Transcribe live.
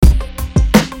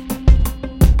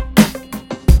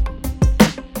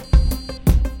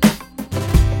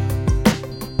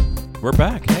We're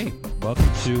back. Hey, welcome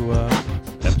to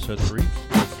episode 3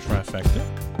 of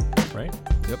Trifecta, right?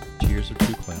 Yep. Tears of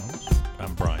Two Clowns.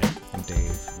 I'm Brian. I'm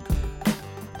Dave.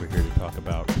 We're here to talk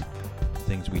about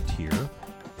things we tier.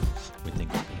 We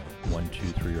think 1, 2,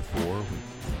 3, or 4.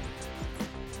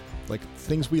 Like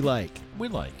things we like. We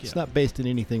like. It's not based in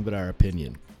anything but our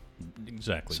opinion.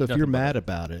 Exactly. So if you're mad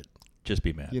about it, just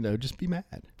be mad. Just be mad.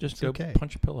 Just it's go okay.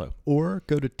 punch a pillow. Or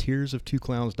go to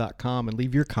tearsoftwoclowns.com and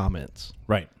leave your comments.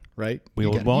 Right. Right? We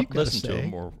won't listen to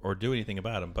them or do anything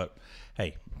about them, but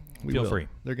hey, feel free.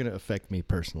 They're going to affect me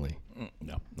personally.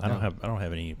 No, I don't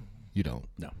have any. You don't.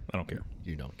 No, I don't care.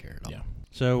 You don't care at all. Yeah.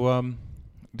 So,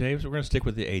 Dave, we're going to stick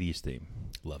with the 80s theme.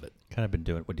 Love it. Kind of been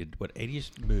doing what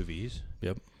 80s movies.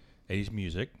 Yep. 80s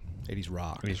music. 80s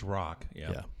rock. 80s rock.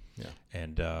 Yeah. Yeah.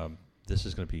 And this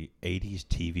is going to be 80s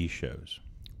TV shows.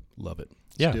 Love it.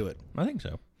 Yeah. Let's do it. I think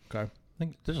so. Okay. I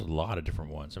think there's a lot of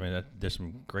different ones. I mean, there's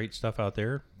some great stuff out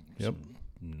there. Yep. Some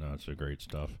not so great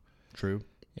stuff. True.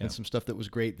 Yeah. And some stuff that was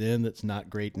great then that's not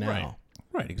great now.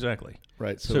 Right, exactly.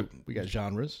 Right. So we got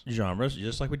genres. Genres,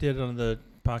 just like we did on the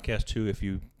podcast too. If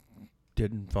you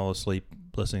didn't fall asleep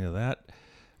listening to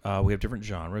that, we have different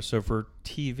genres. So for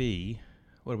TV,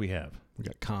 what do we have? We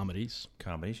got comedies.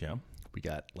 Comedies, yeah. We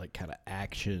got like kind of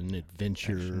action,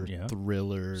 adventure, yeah.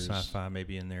 thrillers. Sci-fi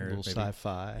maybe in there. A little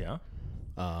sci-fi.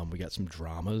 Yeah. We got some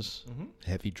dramas, Mm-hmm.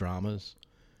 heavy dramas.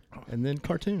 And then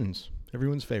cartoons,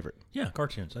 everyone's favorite. Yeah,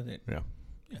 cartoons, I think. Yeah.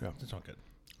 That's all good.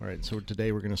 All right, so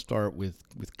today we're going to start with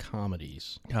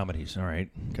comedies. Comedies, all right.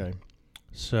 Okay.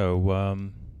 So,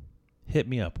 hit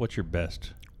me up. What's your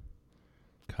best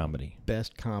comedy?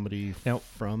 Best comedy Now,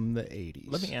 from the 80s.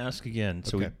 Let me ask again.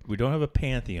 So Okay. we don't have a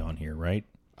pantheon here, right?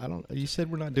 You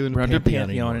said we're not doing We're a not doing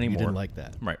pantheon anymore. anymore. You didn't like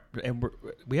that. Right. And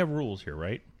we have rules here,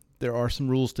 right? There are some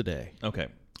rules today. Okay.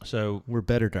 So We're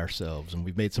bettered ourselves, and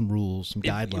we've made some rules, some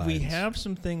guidelines. if we have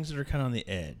some things that are kind of on the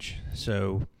edge,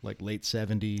 so like late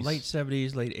 70s. late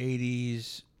 70s, late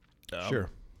 80s. Sure.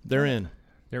 They're in.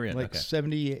 They're in, Like okay.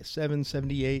 77,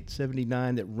 78,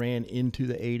 79 that ran into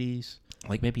the 80s.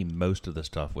 Like maybe most of the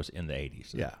stuff was in the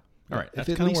 80s. Yeah. All right. If That's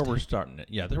at kind of where least- we're starting it.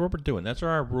 Yeah, that's what we're doing. That's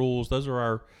our rules. Those are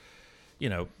our,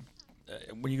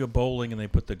 when you go bowling and they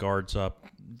put the guards up,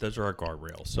 those are our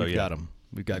guardrails. So We've yeah. got them.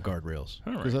 We've got guardrails.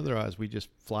 All right. Because otherwise we just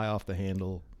fly off the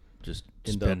handle Just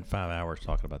end spend up 5 hours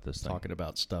talking about this thing. talking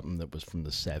about something that was from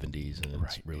the 70s, and it's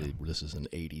Right, really, this is an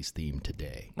 80s theme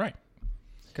today. Right.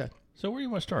 Okay. So where do you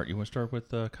want to start? You want to start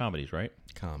with comedies, right?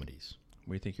 Comedies.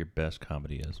 What do you think your best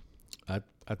comedy is?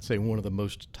 I'd say one of the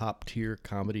most top-tier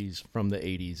comedies from the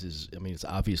 80s is, it's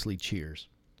obviously Cheers.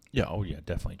 Yeah. Oh, yeah.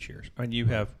 Definitely Cheers. And you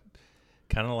have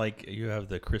kind of like you have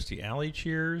the Christy Alley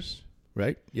Cheers.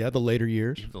 Right? Yeah, the later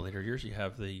years. You have the later years. You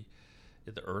have the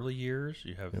early years.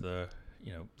 You have the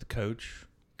Coach.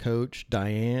 Coach,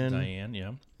 Diane.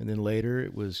 Yeah. And then later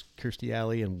it was Kirstie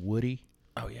Alley and Woody.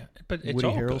 Oh, yeah. But it's Woody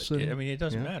all Harrelson. good. I mean, it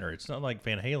doesn't Yeah. matter. It's not like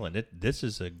Van Halen. This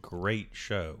is a great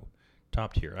show.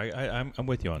 Top tier. I'm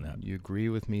with you on that. You agree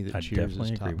with me that I Cheers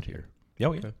definitely is agree top with tier? you.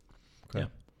 Oh, yeah. Okay. Yeah.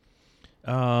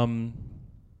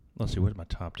 Let's see. What's my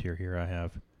top tier here?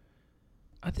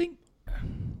 I think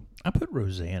I put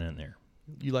Roseanne in there.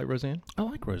 You like Roseanne? I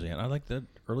like Roseanne. I like the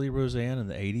early Roseanne in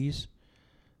the 80s.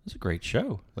 It's a great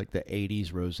show. Like the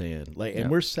 80s Roseanne. Yeah.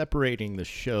 And we're separating the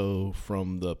show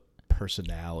from the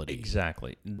personality.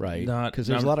 Exactly. Right? Not Because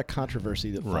there's a not lot of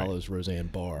controversy that Right. follows Roseanne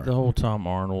Barr. the whole Tom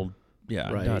Arnold. Yeah,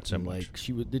 right. not so And much.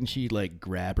 like didn't she like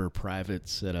grab her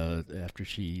privates after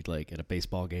she like at a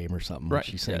baseball game or something? Right.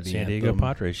 She sang the San Diego anthem,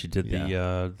 Padres. She did the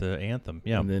anthem.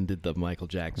 Yeah. and then did the Michael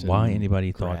Jackson. Why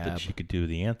anybody thought that grab. she could do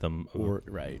the anthem?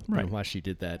 Right. Right. And why she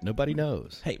did that? Nobody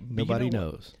knows. Hey, but nobody you know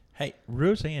what? knows. Hey,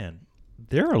 Roseanne.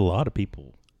 There are a lot of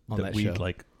people On that that we show.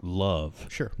 like love.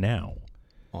 Sure. Now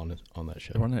On that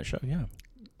show. they're on that show. Yeah.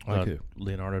 Like who?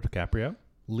 Leonardo DiCaprio.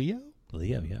 Leo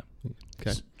Yeah.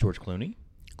 Okay. George Clooney.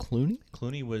 Clooney.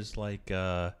 Clooney was like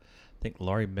I think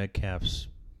Laurie Metcalf's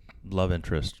love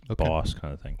interest, Okay. boss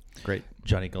kind of thing. Great.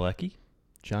 Johnny Galecki,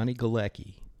 Johnny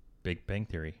Galecki Big Bang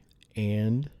Theory,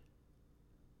 and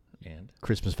and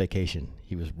Christmas Vacation.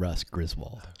 He was Russ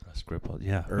Griswold. Russ Griswold.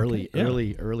 Yeah, Early okay,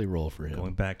 yeah. role for him.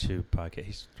 Going back to podcast.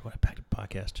 He's going back to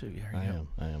podcast too. Yeah,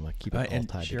 I am. I keep it all and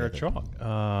tied Shara together.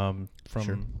 Chalk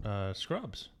from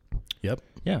Scrubs. Yep.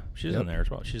 Yeah, she's Yep. in there as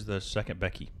well. She's the second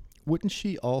Becky. Wouldn't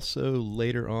she also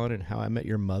later on in How I Met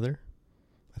Your Mother?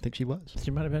 I think she was. She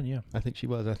might have been. Yeah. I think she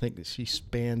was. I think that she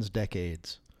spans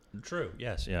decades. True.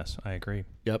 Yes. I agree.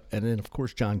 Yep. And then of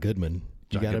course John Goodman.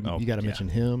 You got to mention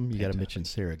him. You got to mention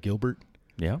Sarah Gilbert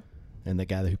Yeah. and the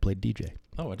guy who played DJ.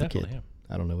 Oh, The definitely. kid.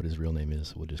 I don't know what his real name is,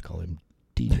 so we'll just call him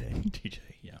DJ. DJ.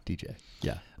 Yeah. DJ.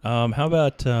 Yeah. How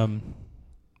about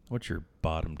What's your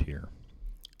bottom tier?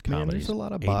 Man, Comedies, there's a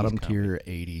lot of 80s bottom comedy. tier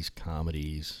 80s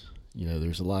comedies. You know,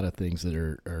 there's a lot of things that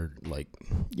are like,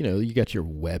 you know, you got your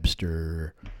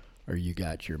Webster, or you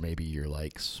got your maybe your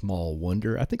like Small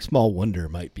Wonder. I think Small Wonder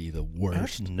might be the I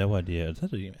worst. have no idea. Is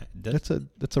that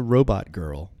That's a robot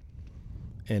girl,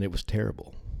 and it was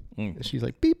terrible. Mm. She's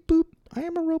like, beep boop, I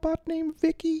am a robot named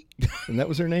Vicky, and that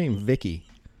was her name, Vicky.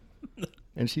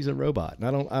 And she's a robot, and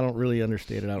I don't really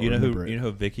understand it. I don't remember it. You know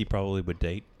who Vicky probably would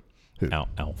date? Who?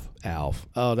 Alf. Alf.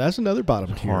 Oh, that's another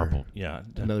bottom tier. Horrible. Yeah.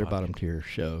 Another bottom tier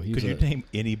show. Could you name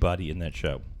anybody in that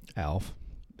show? Alf?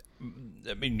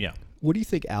 I mean, yeah. What do you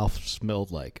think Alf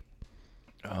smelled like?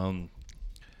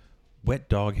 Wet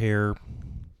dog hair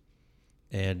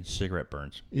and cigarette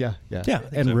burns. Yeah. Yeah, I think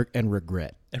And so. and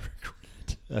regret.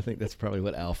 I think that's probably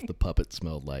what Alf the puppet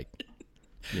smelled like.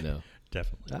 You know.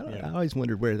 Definitely. I always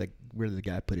wondered where the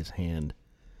guy put his hand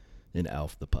in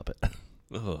Alf the puppet.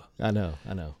 Ugh. I know.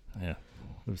 Yeah.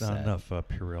 It was Not sad. enough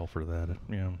Purell for that.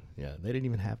 Yeah. Yeah, they didn't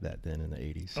even have that then in the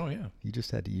 80s. Oh yeah. You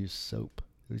just had to use soap.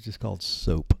 It was just called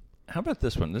soap. How about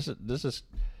this one? This is.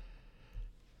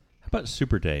 How about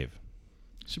Super Dave?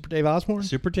 Super Dave Osborne?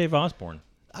 Super Dave Osborne.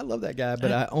 I love that guy,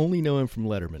 but I only know him from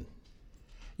Letterman.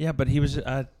 Yeah, but he was.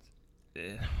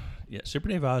 Super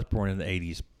Dave Osborne in the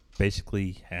 '80s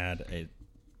basically had a.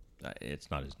 It's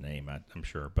not his name, I'm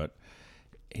sure, but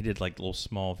he did like little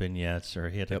small vignettes, or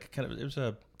he had Yep. it was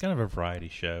a kind of a variety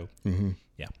show. Mm-hmm.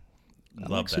 Yeah, I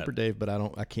love like that. Super Dave, but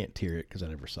I can't tier it because I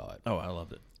never saw it. Oh, I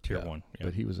loved it. Tier Yeah, 1. Yeah.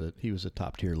 But he was a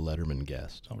top tier Letterman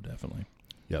guest. Oh, definitely.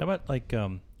 Yep. How about like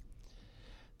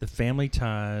the Family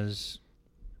Ties,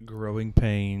 Growing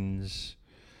Pains,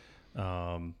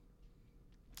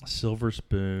 Silver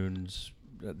Spoons?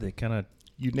 They kind of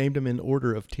You named them in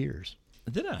order of tiers.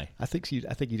 did I? I think you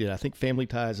did. I think Family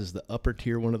Ties is the upper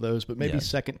tier one of those, but maybe Yes.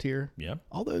 second tier. Yeah.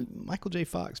 Although Michael J.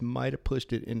 Fox might have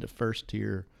pushed it into first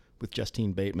tier with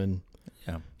Justine Bateman.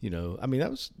 Yeah. You know, I mean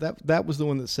that was the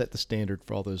one that set the standard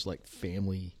for all those like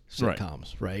family Right.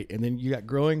 sitcoms, right? And then you got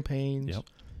Growing Pains Yep.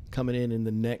 coming in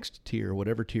the next tier,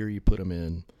 whatever tier you put them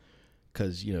in,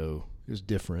 because you know it was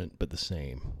different but the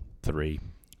same. 3.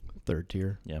 Third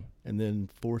tier, Yeah. and then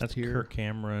fourth That's tier. Kirk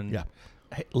Cameron. Yeah.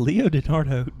 Hey,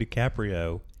 Leonardo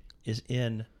DiCaprio is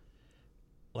in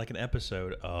like an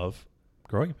episode of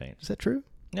Growing Pains. Is that true?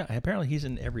 Yeah, apparently he's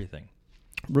in everything.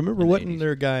 Remember, In the wasn't 80s.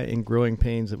 there a guy in Growing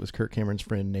Pains that was Kirk Cameron's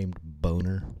friend named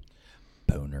Boner?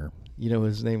 Boner. You know,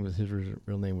 his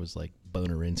real name was like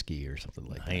Bonerinsky or something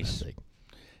like Nice. that. I think.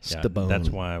 Yeah, Stabone. that's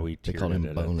why we They tiered called him it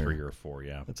at Boner. a 3 or a 4.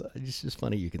 Yeah. It's just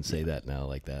funny you can say that now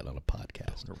like that on a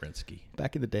podcast. Bonerinsky.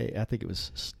 Back in the day, I think it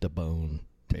was Stabone,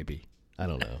 maybe. I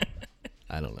don't know.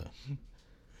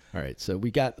 All right, so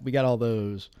we got all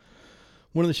those.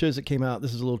 One of the shows that came out,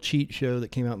 this is a little cheat show that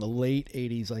came out in the late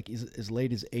 80s, like as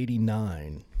late as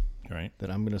 89, Right.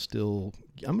 that I'm going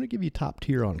to give you top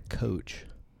tier on Coach.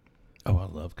 Oh, I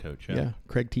love Coach. Yeah.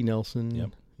 Craig T. Nelson, Yep.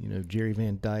 you know, Jerry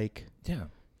Van Dyke, Yeah.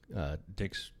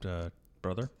 Dick's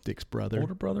brother. Dick's brother.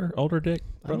 Older Dick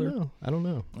brother. I don't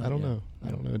know. Oh, I don't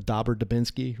yeah. know. Dauber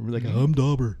Dubinsky. We're like, Mhm. I'm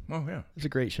Dauber. Oh yeah. It's a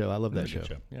great show. I love that Really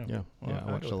show. good Yeah. Yeah. Well, Yeah. I'd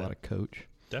I watched go a with lot that. of Coach.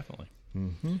 Definitely.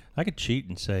 Mm-hmm. I could cheat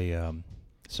and say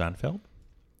Seinfeld.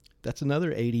 That's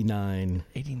another 89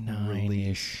 89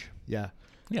 release. Yeah.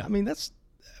 Yeah. I mean,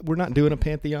 we're not doing a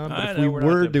pantheon, but I if know we we're not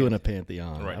were doing doing a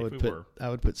pantheon, Right, I would if we put were. I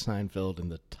would put Seinfeld in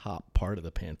the top part of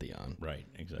the pantheon. Right.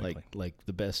 Exactly. Like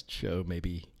the best show,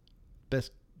 maybe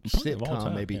best Probably of all sitcom,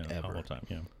 time, maybe yeah, ever. Of all time.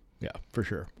 Yeah. Yeah, for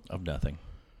sure. Of nothing.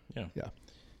 Yeah. Yeah.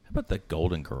 How about the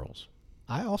Golden Girls?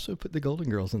 I also put the Golden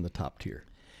Girls in the top tier.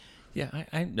 Yeah,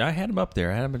 I had them up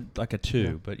there. I had them like a 2,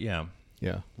 Yeah. but yeah.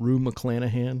 Yeah. Rue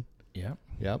McClanahan. Yeah.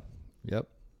 Yep.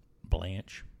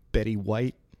 Blanche. Betty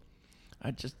White.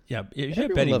 If you have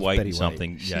Everyone Betty loves White Betty in White.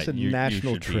 something, She's yeah, a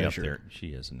national you should be up treasure. there. She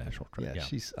is a national treasure. Yeah, Yeah,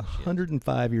 she's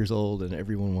 105 years old, and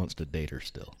everyone wants to date her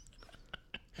still.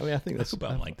 I mean, I think that's I hope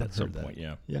I'm like that at some heard point.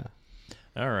 Yeah. Yeah.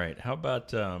 All right. How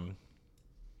about I'm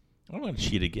going to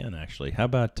cheat again. Actually, how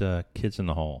about Kids in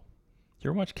the Hall? Did you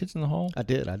ever watch Kids in the Hall? I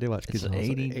did watch Kids in the Hall.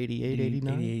 88,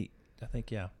 89? 88, I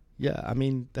think. Yeah. Yeah, I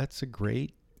mean, that's a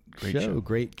great show.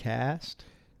 Great cast.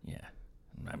 Yeah.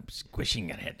 I'm squishing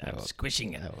it head. I'm Oh,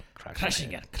 squishing it. oh,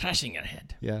 Crushing it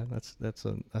head. Yeah, that's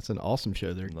an awesome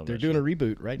show. They're Love they're that doing show. a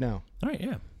reboot right now. All right.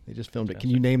 Yeah. They just filmed it. Can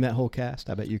you name that whole cast?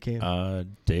 I bet you can.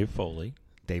 Dave Foley.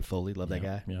 Dave Foley, love that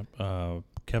guy. Yep.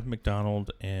 Kevin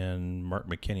McDonald and Mark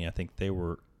McKinney. I think they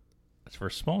were, for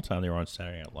a small time, they were on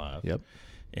Saturday Night Live. Yep.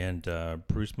 And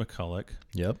Bruce McCulloch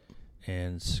Yep.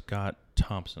 and Scott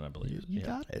Thompson, I believe. You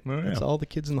got it. Oh, yeah. It's all the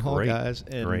Kids in the Hall Great. guys.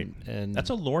 And, Great. And That's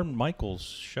a Lorne Michaels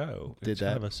show. Did It's that?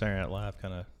 kind of a Saturday Night Live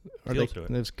kind of are feel they, to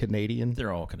it. those Canadian?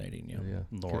 They're all Canadian,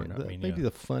 yeah. Lorne, Okay. I mean, Maybe yeah.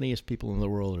 the funniest people in the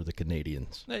world are the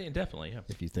Canadians, Yeah, definitely, yeah.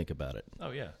 if you think about it.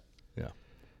 Oh, yeah. Yeah.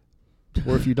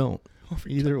 Or if you don't.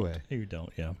 Either way. You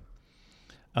don't, yeah.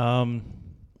 So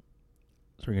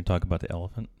we're going to talk about the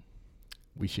elephant.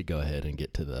 We should go ahead and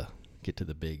get to the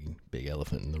big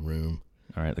elephant in the room.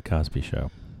 All right, the Cosby Show.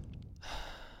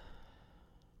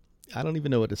 I don't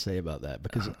even know what to say about that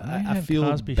because I had feel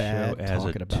Cosby bad Show as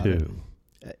talking a about 2.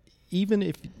 it. Even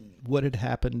if what had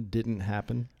happened didn't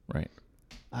happen, Right.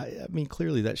 I mean,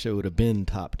 clearly that show would have been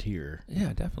top tier.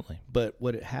 Yeah, definitely. But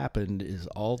what had happened is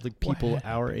all the people What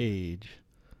our happened? age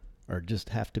are just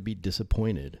have to be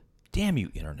disappointed Damn you,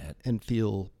 Internet. and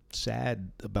feel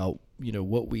sad about,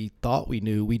 what we thought we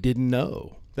knew we didn't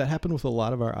know. That happened with a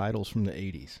lot of our idols from the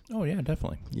 80s. Oh, yeah,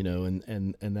 definitely.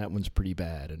 And that one's pretty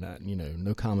bad. And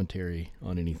no commentary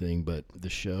on anything, but the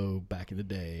show back in the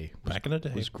day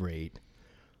was great.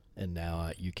 And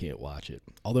now you can't watch it.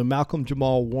 Although Malcolm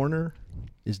Jamal Warner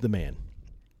is the man.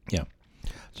 Yeah.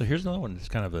 So here's another one that's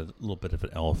kind of a little bit of an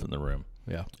elephant in the room.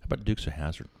 Yeah. How about Dukes of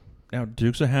Hazzard? Now,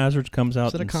 Dukes of Hazzard comes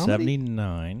out it a in comedy?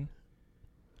 79.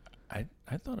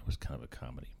 I thought it was kind of a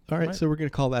comedy. All right, so we're going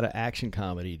to call that an action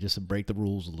comedy, just to break the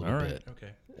rules a little All right, bit.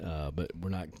 okay. But we're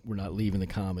not leaving the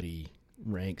comedy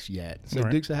ranks yet. So All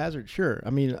right. Dukes of Hazzard, sure. I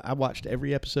mean, I watched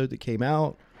every episode that came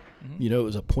out. Mm-hmm. It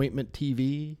was appointment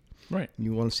TV. Right.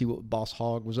 You want to see what Boss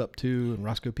Hogg was up to and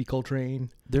Roscoe P. Coltrane.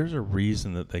 There's a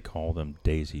reason that they call them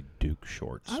Daisy Duke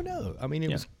shorts. I know. I mean,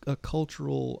 it was a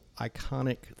cultural,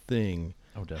 iconic thing.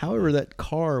 Oh, definitely. However, that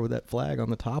car with that flag on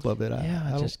the top of it,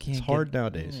 I just can't. It's hard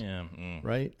nowadays, Yeah.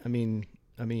 right? I mean,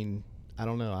 I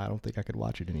don't know. I don't think I could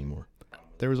watch it anymore.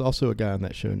 There was also a guy on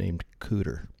that show named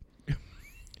Cooter,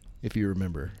 if you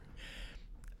remember.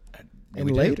 And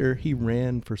we do. later, he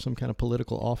ran for some kind of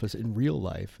political office in real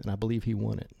life, and I believe he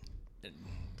won it.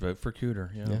 Vote for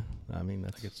Cooter. Yeah. I mean,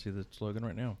 that's I can see the slogan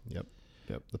right now. Yep.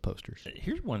 The posters.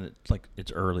 Here's one that's like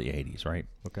it's early 80s, right?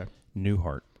 Okay.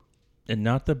 Newhart. And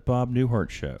not the Bob Newhart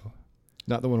show.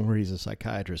 Not the one where he's a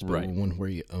psychiatrist, but Right. the one where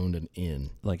he owned an inn.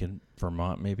 Like in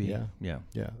Vermont, maybe? Yeah. Yeah.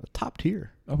 Yeah, top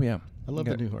tier. Oh, yeah. I love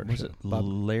the Newhart Was show. it Bob-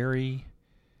 Larry,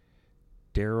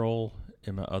 Daryl,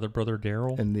 and my other brother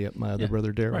Daryl? And my other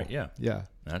brother Daryl. Right, yeah. Yeah.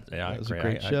 That was a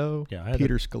great show. Yeah. I had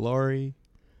Peter Scolari,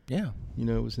 yeah.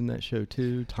 was in that show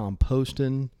too. Tom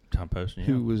Poston, Tom Poston, yeah.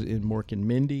 who was in Mork and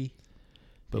Mindy.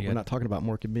 But You we're got- not talking about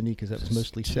Mork and Mindy because that was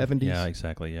mostly 70s. Yeah,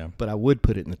 exactly, yeah. But I would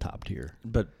put it in the top tier.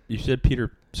 But you said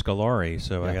Peter Scolari,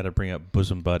 so I Yeah. got to bring up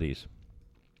Bosom Buddies.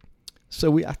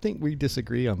 So I think we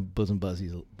disagree on Bosom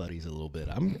Buddies a little bit.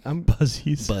 I'm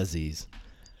Buzzies. Buzzies.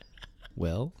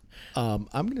 Well, I'm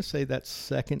going to say that's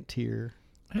second tier.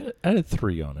 I had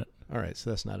 3 on it. All right, so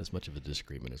that's not as much of a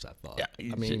disagreement as I thought.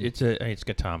 Yeah, I mean, it's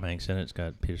got Tom Hanks in it. It's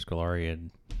got Peter Scolari, and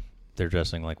they're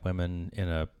dressing like women in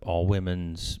a all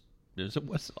women's.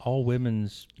 What's all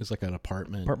women's? it's like an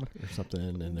apartment or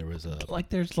something, and there was a. Like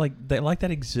there's that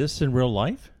exists in real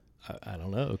life. I don't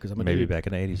know because I'm a Maybe dude. back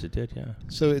in the 80s it did. Yeah.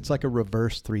 So it's like a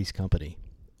reverse Three's Company,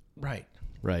 Right.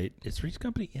 right? Is Three's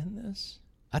Company in this?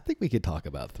 I think we could talk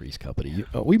about Three's Company.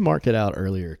 We marked it out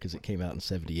earlier because it came out in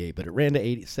 78, but it ran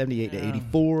to 78 to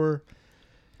 84.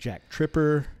 Jack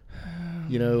Tripper,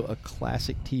 a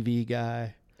classic TV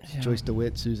guy. Yeah. Joyce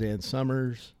DeWitt, Suzanne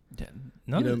Summers. Yeah.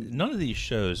 None of these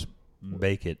shows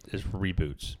make it as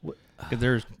reboots. What- 'Cause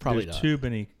There's Probably there's not. too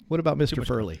many. What about Mr. much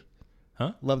Furley?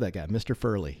 Huh? Love that guy, Mr.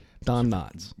 Furley. Don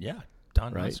Knotts. Yeah.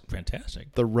 Don Right. Knotts,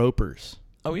 fantastic. The Ropers.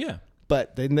 Oh yeah.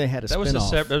 But then they had a That was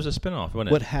spinoff. that was a spinoff. Wasn't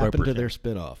What it? happened to Roper's, their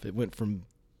spinoff? It went from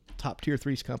top tier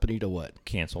Three's Company to what?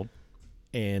 canceled?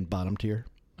 And bottom tier?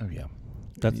 Oh yeah.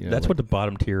 That's like- what the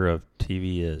bottom tier of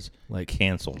TV is. Like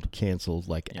Canceled. canceled,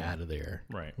 like Yeah. out of there.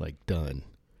 Right. Like done.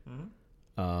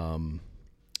 Mm-hmm.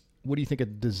 What do you think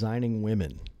of Designing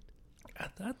Women?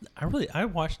 I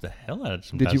watched the hell out of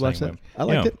some. Did you watch Designing that?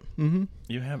 Women. I liked it.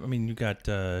 Mm-hmm. You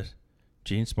got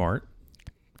Gene Smart,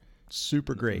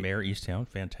 Super great. Mayor Easttown,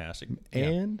 fantastic.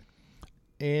 And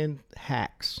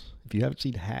Hacks. If you haven't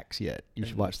seen Hacks yet, you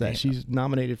should watch that. And- She's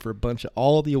nominated for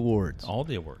all the awards. All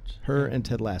the awards. Her and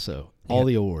Ted Lasso. All Yeah.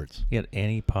 the awards. You got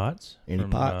Annie Potts. Annie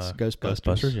from, Potts,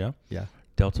 Ghostbusters. Yeah. Yeah.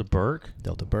 Delta Burke,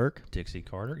 Delta Burke, Dixie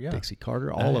Carter. Yeah. Dixie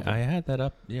Carter, all of them. I had that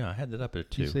up. Yeah, I had that up at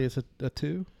Did you 2. say it's a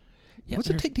 2? Yeah, What's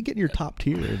it take to get in your top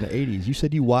tier in the 80s? You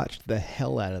said you watched the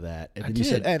hell out of that. And I then you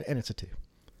said, did. and it's a 2.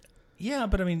 Yeah,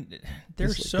 but I mean,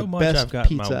 there's It's so the much best I've got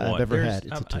in my pizza I've one. ever There's- had.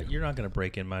 It's a 2. You're not going to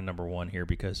break in my number 1 here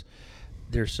because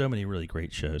there's so many really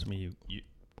great shows. I mean, you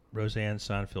Roseanne,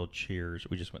 Seinfeld, Cheers.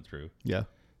 We just went through. Yeah.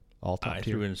 All top I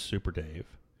tier. threw in Super Dave.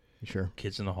 You sure?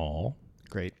 Kids in the Hall.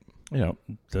 Great.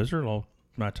 Those are all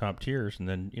my top tiers. And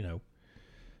then,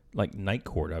 like Night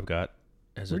Court, I've got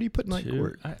as Where do you put Night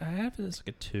Court? I have it as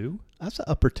like a 2. That's an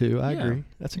upper 2. I Yeah. agree.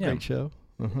 That's a great show.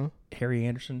 Uh-huh. Harry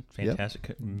Anderson,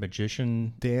 fantastic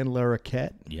magician. Dan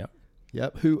Larroquette.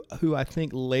 Yep. Who I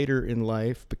think later in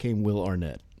life became Will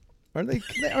Arnett. Aren't they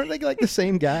like the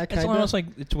same guy? It's almost like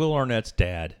it's Will Arnett's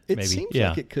dad. It maybe. seems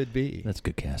like it could be. That's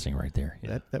good casting right there.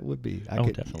 Yeah. That would be.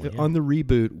 Definitely. On the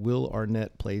reboot, Will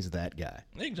Arnett plays that guy.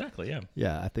 Exactly. Yeah.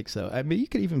 Yeah, I think so. I mean, you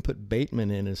could even put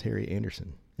Bateman in as Harry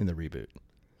Anderson in the reboot.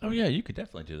 Oh yeah, you could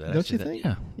definitely do that. Don't you think?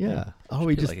 Yeah. Yeah. Oh,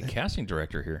 we just like a casting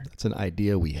director here. That's an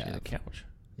idea we have. The couch.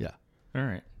 Yeah. All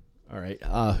right.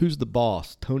 Who's the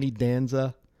boss? Tony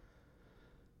Danza.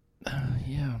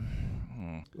 Yeah.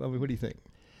 I mean, what do you think?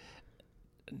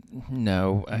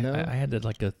 No, No? I had it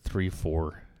like a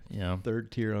 3-4.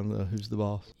 Third tier on the Who's the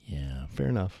Boss. Yeah. Fair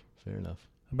enough. How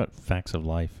about Facts of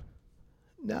Life?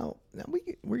 Now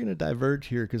we're going to diverge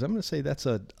here because I'm going to say that's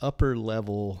a upper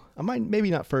level. I might maybe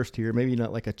not first tier, maybe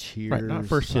not like a Cheers. Right, not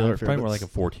first tier. Probably more like a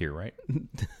 4 tier, right?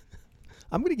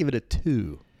 I'm going to give it a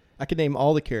 2. I could name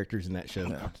all the characters in that show.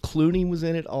 Clooney was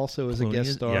in it also as a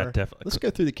guest star. Yeah, definitely. Let's go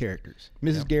through the characters.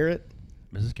 Mrs. Garrett.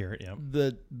 Mrs. Garrett,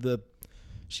 yeah.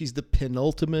 She's the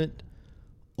penultimate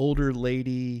older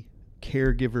lady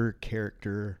caregiver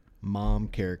character, mom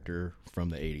character from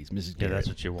the 80s. Mrs. Garrett. Yeah, that's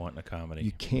what you want in a comedy.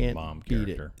 You can't mom beat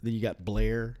character. it. Then you got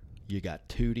Blair, you got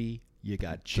Tootie, you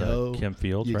got Joe, Kim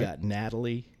Fields, you right? got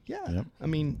Natalie. Yeah, Yep. I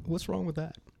mean, what's wrong with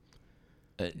that?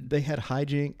 They had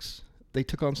hijinks. They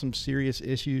took on some serious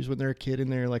issues when they were a kid in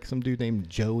there, like some dude named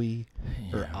Joey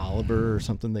or Oliver or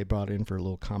something they brought in for a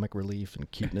little comic relief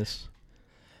and cuteness.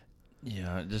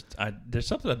 Yeah, there's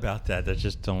something about that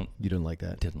just don't. You didn't like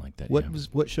that? Didn't like that.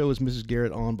 What show was Mrs.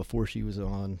 Garrett on before she was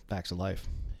on Facts of Life?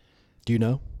 Do you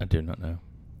know? I do not know.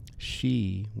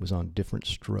 She was on Different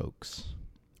Strokes.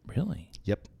 Really?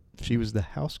 Yep. She was the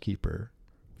housekeeper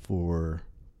for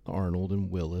Arnold and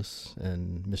Willis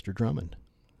and Mr. Drummond.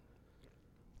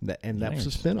 That was a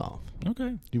spinoff.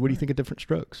 Okay. What do you think of Different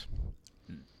Strokes?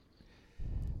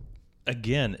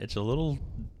 Again, it's a little.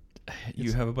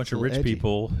 You have a bunch of rich edgy.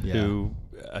 people who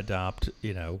adopt,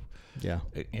 some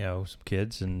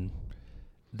kids, and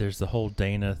there's the whole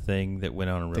Dana thing that went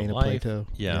on in real Dana life. Plato.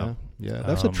 Yeah.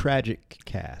 That's a tragic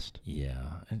cast. Yeah.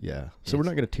 Yeah. So we're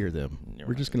not going to tier them.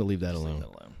 We're just going to leave that alone.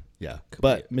 Yeah.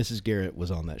 But Mrs. Garrett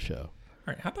was on that show. All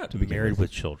right. How about Married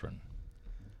with Children?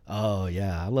 Oh,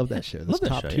 yeah. I love that show. That's love that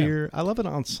top show, tier. Yeah. I love an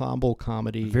ensemble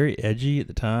comedy. Very edgy at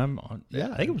the time. Yeah.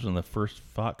 I think it was one of the first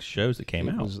Fox shows that came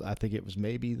out. I think it was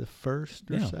maybe the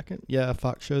first or second. Yeah, a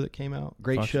Fox show that came out.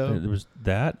 Great show. There was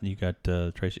that. You got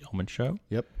Tracy Ullman show.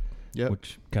 Yep.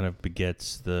 Which kind of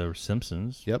begets the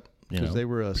Simpsons. Yep. Because they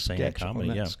were a sketch comedy,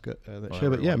 on that show.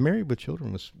 But yeah, Married with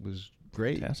Children was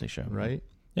great. Fantastic show. Right?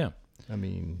 Yeah. I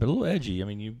mean. But a little edgy. I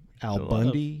mean, Al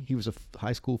Bundy, he was a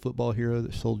high school football hero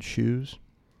that sold shoes.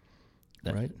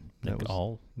 Right? That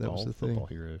was the football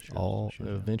thing. Heroes.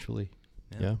 Eventually.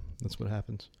 Yeah, that's what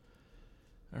happens.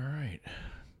 All right.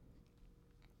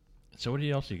 So what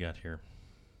else you got here?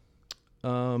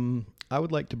 I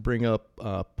would like to bring up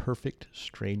Perfect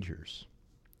Strangers.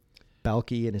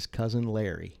 Balky and his cousin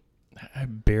Larry. I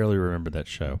barely remember that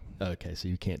show. Okay, so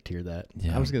you can't tier that.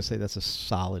 Yeah. I was going to say that's a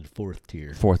solid 4th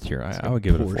tier. 4th tier. I would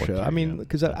give it a 4th tier. I mean,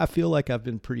 because I feel like I've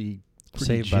been pretty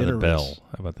Saved generous. by the Bell.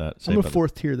 How about that? I'm a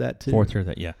 4th tier that too. 4th tier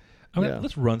that, yeah. Okay,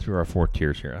 let's run through our 4th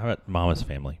tiers here. How about Mama's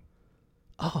Family?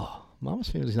 Oh, Mama's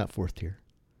Family is not 4th tier.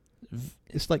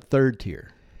 It's like 3rd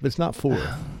tier, but it's not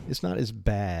 4th. It's not as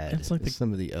bad as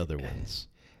some of the other ones.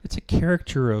 It's a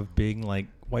caricature of being like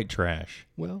white trash.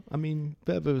 Well, I mean,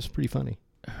 it was pretty funny.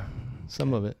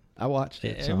 Some of it. I watched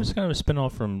it. It was kind of a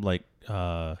spinoff from like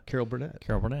Carol Burnett.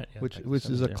 Yeah, which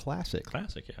is a classic.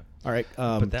 Classic, yeah. All right.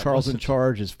 Charles in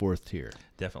Charge is 4th tier.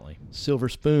 Definitely. Silver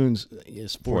Spoons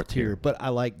is 4th tier. But I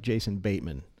like Jason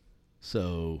Bateman.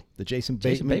 So the Jason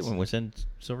Bateman was in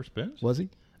Silver Spoons? Was he?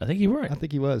 I think you were right. I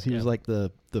think he was. He was like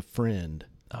the friend.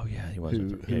 Oh, yeah, he was.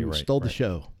 Who stole the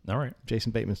show. All right.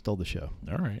 Jason Bateman stole the show.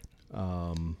 All right.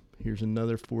 Here's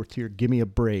another 4th tier. Give Me a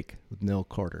Break with Nell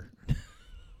Carter.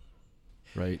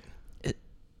 Right.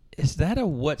 Is that a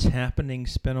What's Happening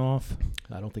spinoff?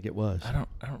 I don't think it was. I don't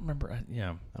remember. I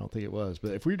don't think it was.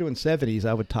 But if we were doing 70s,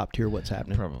 I would top tier What's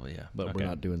Happening. Probably, yeah. But we're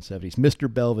not doing 70s.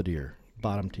 Mr. Belvedere,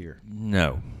 bottom tier.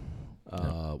 No.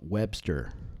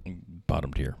 Webster,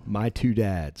 bottom tier. My Two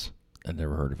Dads. I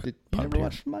never heard of it. You never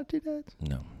watched My Two Dads?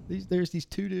 No. There's these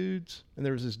two dudes, and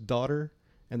there was this daughter,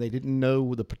 and they didn't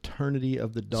know the paternity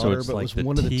of the daughter, so it's but like it was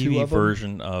one of the two of them.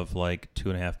 version of like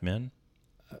 2.5 Men.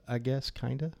 I guess,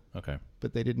 kind of. Okay.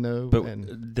 But they didn't know. But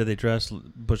and did they dress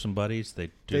Bush Buddies?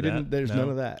 They didn't. There's none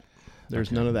of that.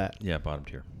 There's none of that. Yeah, bottom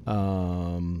tier.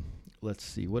 Let's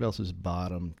see. What else is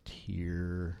bottom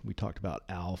tier? We talked about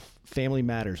Alf. Family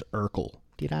Matters, Urkel.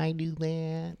 Did I do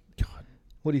that? God.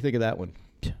 What do you think of that one?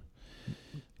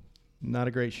 Not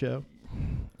a great show?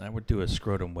 I would do a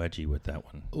scrotum wedgie with that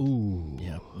one. Ooh.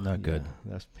 Yeah, not good.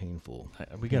 That's painful.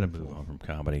 We got to move on from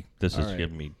comedy. This is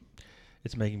giving me,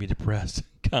 it's making me depressed.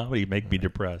 Comedy make me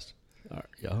depressed.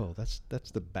 Oh, that's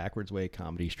the backwards way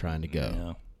comedy's trying to go.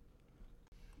 Yeah.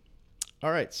 All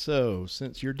right, so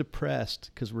since you're depressed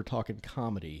because we're talking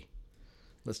comedy,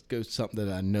 let's go something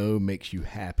that I know makes you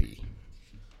happy.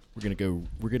 We're gonna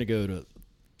go to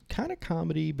kind of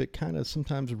comedy, but kind of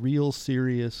sometimes real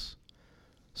serious,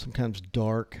 sometimes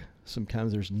dark,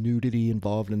 sometimes there's nudity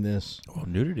involved in this. Oh,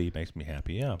 nudity makes me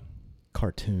happy. Yeah.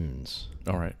 Cartoons.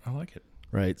 All right, I like it.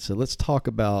 Right, so let's talk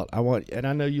about. And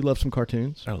I know you love some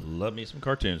cartoons. I love me some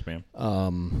cartoons, man.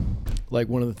 Like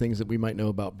one of the things that we might know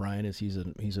about Brian is he's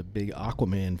a big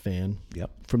Aquaman fan.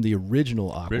 Yep. From the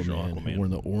original Aquaman. Wore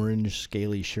the orange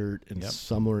scaly shirt and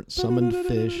summoned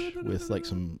fish with like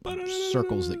some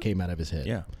circles that came out of his head.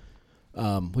 Yeah.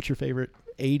 What's your favorite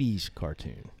 80s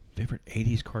cartoon? Favorite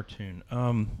 80s cartoon?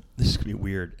 This is going to be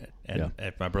weird. And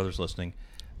if my brother's listening,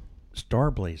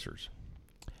 Star Blazers.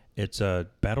 It's a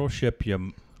Battleship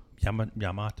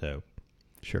Yamato.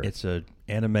 Sure. It's a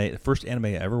anime, the first anime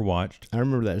I ever watched. I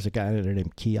remember that. There's a guy there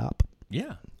named Kiop.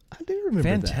 Yeah. I do remember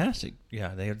Fantastic.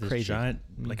 Yeah, they have this Crazy. giant,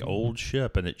 like, old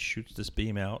ship, and it shoots this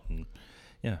beam out. And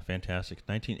yeah, fantastic.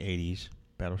 1980s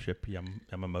Battleship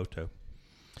Yamamoto.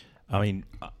 I mean,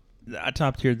 I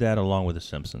top-tiered that along with The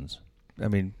Simpsons. I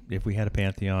mean, if we had a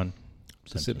pantheon...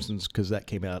 The Simpsons, because that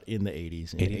came out in the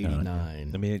 80s, in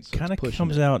 89. I mean, it kind of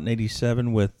comes out in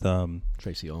 87 with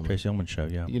Tracy Ullman. Tracy Ullman show,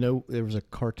 yeah. You know, there was a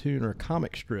cartoon or a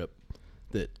comic strip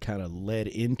that kind of led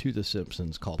into The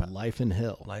Simpsons called Life in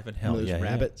Hell. Life in Hell, those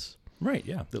rabbits. Right,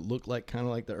 yeah. That looked like kind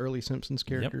of like the early Simpsons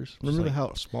characters. Yep. Remember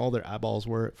how small their eyeballs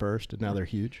were at first, and now they're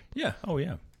huge? Yeah, oh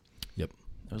yeah. Yep.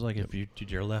 It was like if you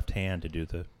did your left hand to do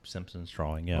the Simpsons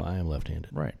drawing, yeah. Well, I am left-handed.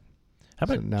 Right. How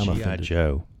about So G.I.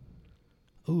 Joe?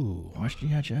 Ooh. Watch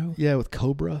G.I. Joe? Yeah, with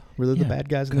Cobra. Were they the bad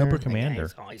guys in Cobra there? Commander.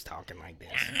 He's always talking like this.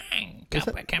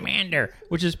 Cobra Commander.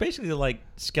 Which is basically like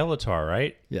Skeletor,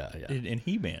 right? Yeah. In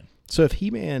He-Man. So if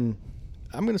He-Man,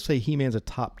 I'm going to say He-Man's a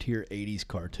top-tier 80s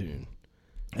cartoon.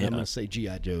 And I'm going to say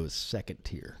G.I. Joe is second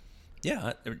tier.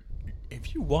 Yeah.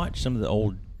 If you watch some of the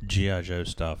old G.I. Joe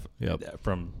stuff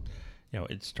from,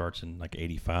 it starts in like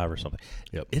 85 or something.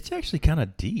 Yep. It's actually kind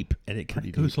of deep, and it kind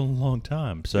of goes a long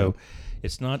time. So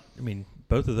it's not,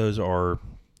 both of those are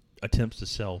attempts to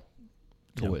sell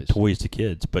toys to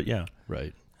kids, but yeah.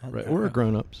 Right. Or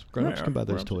grown-ups. Grown-ups can buy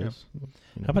those toys. Yeah.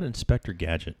 How about Inspector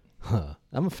Gadget?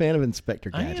 I'm a fan of Inspector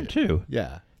Gadget. I am too.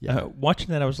 Yeah. Watching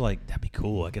that, I was like, that'd be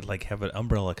cool. I could like have an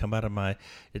umbrella come out of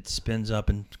it spins up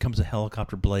and comes a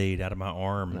helicopter blade out of my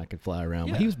arm. And I could fly around.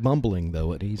 Yeah. He was bumbling,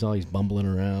 though. He's always bumbling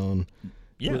around.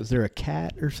 Yeah. Was there a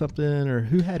cat or something, or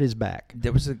who had his back?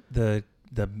 There was it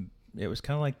was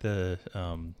kind of like the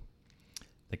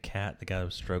cat, the guy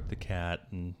who stroked the cat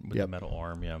and with the metal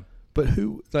arm, yeah. But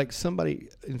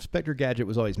Inspector Gadget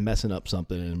was always messing up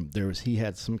something, and he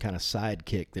had some kind of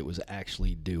sidekick that was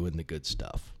actually doing the good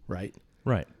stuff, right?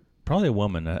 Right. Probably a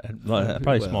woman,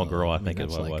 probably a small girl, I think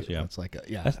is what it was, yeah. It's like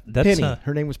that's Penny.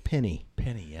 Her name was Penny.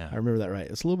 Penny, yeah. I remember that right.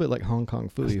 It's a little bit like Hong Kong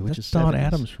Phooey, which is Don 70s.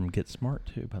 Adams from Get Smart,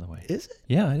 too, by the way. Is it?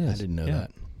 Yeah, it is. I didn't know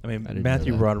that.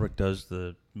 Matthew Broderick does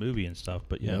the movie and stuff,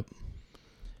 but yeah. Yep.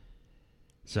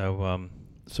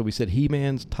 So we said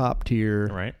He-Man's top tier.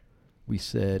 Right. We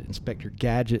said Inspector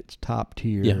Gadget's top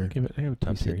tier. Yeah, give it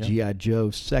top tier. We said G.I.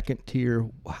 Joe second tier.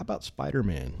 How about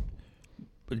Spider-Man?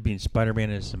 You mean Spider-Man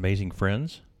and His Amazing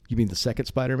Friends? You mean the second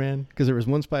Spider-Man? Because there was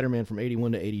one Spider-Man from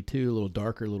 81 to 82, a little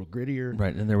darker, a little grittier.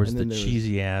 Right, and there was the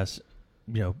cheesy-ass,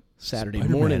 Saturday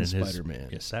Spider-Man morning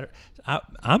Spider-Man.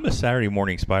 I'm a Saturday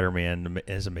morning Spider-Man and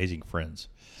His Amazing Friends.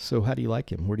 So how do you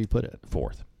like him? Where do you put it?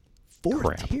 Fourth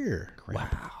tier.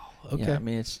 Crap. Wow. Okay.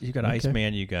 Yeah, you got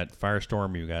Iceman, you got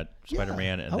Firestorm, you got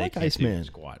Spider-Man, and they can't do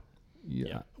squat.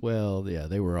 Yeah. Well, yeah,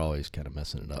 they were always kind of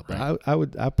messing it up. Right.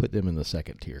 I put them in the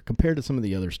second tier compared to some of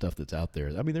the other stuff that's out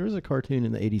there. There was a cartoon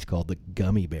in the 80s called The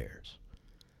Gummy Bears.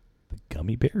 The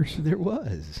Gummy Bears? There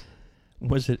was.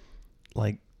 Was it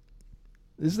like...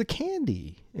 This is the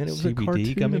candy, and it was CBD a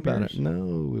cartoon gummy about bears? it.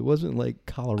 No, it wasn't like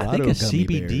Colorado. I think a gummy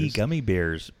CBD bears. Gummy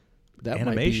Bears that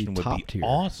animation would be tier.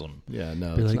 Awesome. Yeah,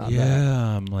 no, be it's like, not yeah,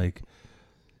 bad. I'm like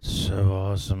so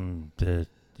awesome that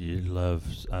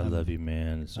I love you,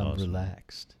 man. It's I'm awesome.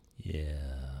 relaxed. Yeah.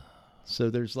 So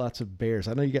there's lots of bears.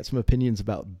 I know you got some opinions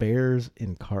about bears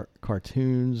in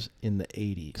cartoons in the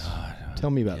 80s. God, Tell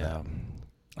me about that.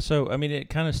 So, I mean, it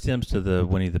kind of stems to the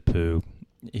Winnie the Pooh,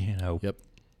 you know. Yep.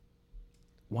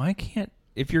 Why can't,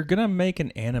 if you're going to make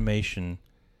an animation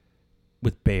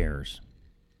with bears,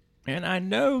 and I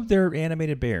know they're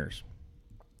animated bears.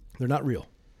 They're not real.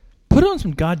 Put on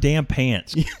some goddamn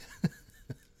pants.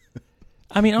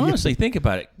 I mean, honestly, think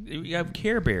about it. You have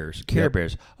Care Bears.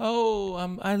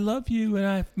 Oh, I love you, and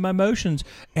I have my emotions,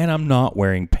 and I'm not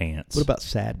wearing pants. What about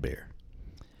Sad Bear?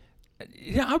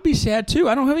 Yeah, I'd be sad too.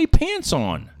 I don't have any pants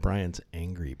on. Brian's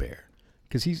Angry Bear.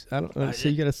 Because he's, I don't know. So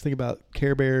you got to think about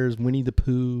Care Bears, Winnie the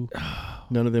Pooh,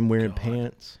 none of them wearing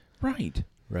pants. Right.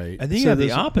 Right. And then you have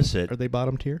the opposite. Are they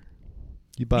bottom tier?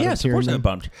 You bottom yes, tier? Yes, of course they're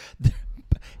bottom tier.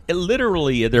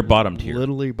 Literally, they're bottom tier.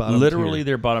 Literally,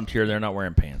 they're bottom tier. They're not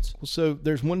wearing pants. Well, so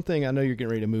there's one thing. I know you're getting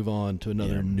ready to move on to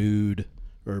another nude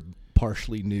or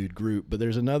partially nude group, but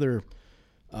there's another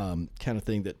kind of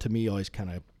thing that to me always kind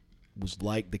of was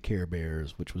like the Care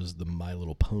Bears, which was the My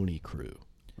Little Pony crew,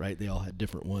 right? They all had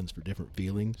different ones for different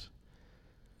feelings.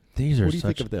 These are what do you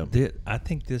think of them? I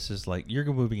think this is like, you're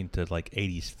moving into like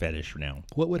 80s fetish now.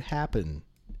 What would happen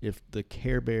if the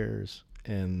Care Bears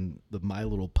and the My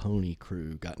Little Pony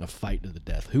crew got in a fight to the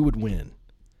death? Who would win?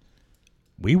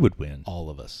 We would win. All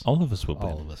of us. All of us would win.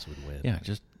 All of us would win. Yeah,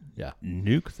 just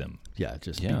nuke them. Yeah,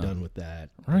 just be done with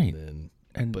that. Right.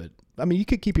 But I mean, you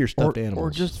could keep your stuffed animals,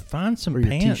 or just find some or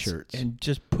pants t-shirts and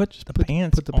just put the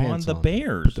pants on the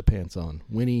bears. Put the pants on.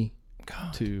 Winnie,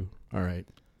 too. All right.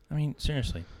 I mean,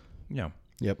 seriously. Yeah.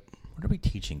 Yep. What are we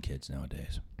teaching kids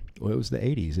nowadays? Well, it was the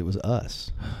 80s. It was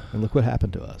us. And look what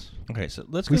happened to us. Okay, so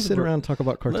let's go. We sit around and talk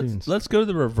about cartoons. Let's go to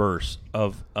the reverse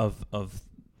of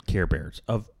Care Bears,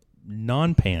 of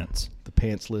non-pants. The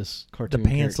pantsless cartoon. The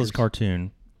pantsless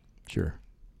cartoon. Sure.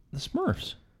 The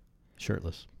Smurfs.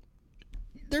 Shirtless.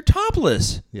 They're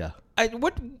topless. Yeah.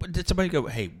 What did somebody go,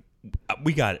 hey,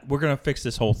 we got it. We're going to fix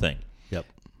this whole thing. Yep.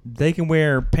 They can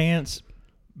wear pants,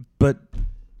 but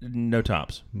no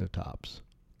tops. No tops.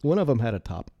 One of them had a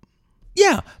top.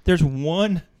 Yeah. There's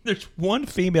one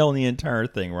female in the entire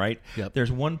thing, right? Yep.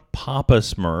 There's one Papa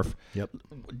Smurf. Yep.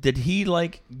 Did he,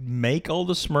 make all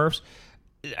the Smurfs?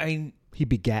 He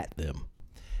begat them.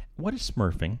 What is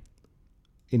smurfing?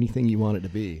 Anything you want it to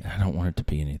be. I don't want it to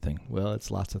be anything. Well,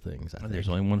 it's lots of things. I think. There's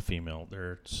only one female. There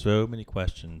are so many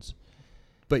questions.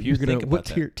 But you're going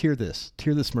to tier the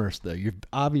Smurfs, though. You're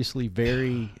obviously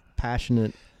very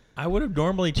passionate. I would have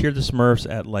normally tiered the Smurfs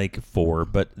at 4,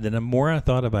 but then the more I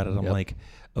thought about it, I'm like,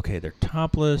 okay, they're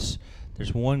topless.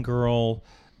 There's one girl.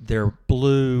 They're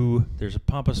blue. There's a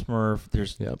Papa Smurf.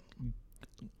 There's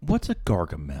what's a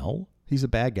Gargamel? He's a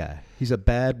bad guy. He's a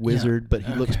bad wizard, but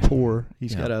he looks poor.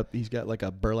 He's got like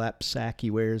a burlap sack he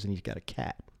wears, and he's got a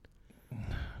cat.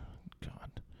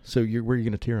 God. So where are you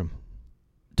going to tier him?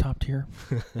 Top tier.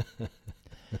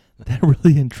 That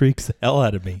really intrigues the hell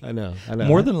out of me. I know.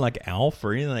 More than Alf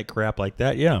or anything crap like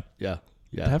that. Yeah. Yeah.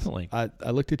 Definitely. I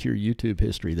looked at your YouTube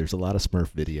history. There's a lot of Smurf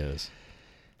videos.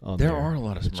 There are a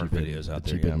lot of Smurf videos out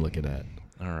there that you've been looking at.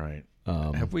 All right.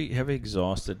 Have we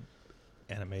exhausted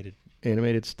animated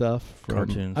stuff,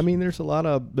 cartoons? I mean, there's a lot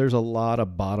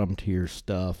of bottom tier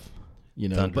stuff.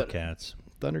 Thundercats.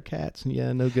 Thundercats,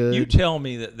 no good. You tell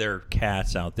me that there are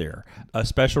cats out there, a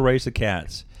special race of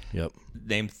cats. Yep.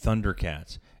 Named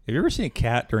Thundercats. Have you ever seen a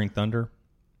cat during thunder?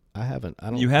 I haven't.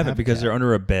 I don't. You haven't because they're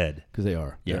under a bed. Because they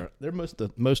are. Yeah. They're most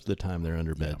of the time they're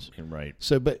under beds. Yeah, right.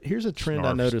 So, but here's a trend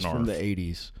I noticed from the 80s.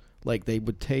 80s. Like they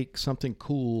would take something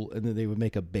cool and then they would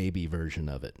make a baby version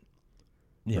of it.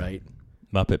 Yeah. Right.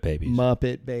 Muppet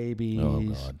Babies. Oh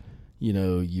God.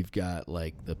 You've got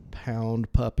the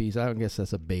Pound puppies. I guess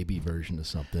that's a baby version of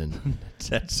something.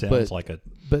 That sounds like a.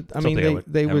 But I mean,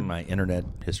 they would in my internet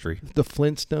history. The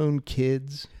Flintstone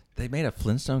Kids. They made a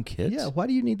Flintstone Kids. Yeah. Why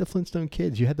do you need the Flintstone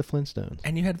Kids? You had the Flintstones,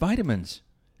 and you had vitamins.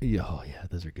 Yeah, oh yeah,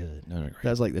 those are good. No, that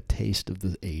was like the taste of the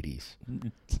 80s,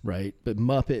 right? But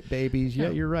Muppet Babies, yeah,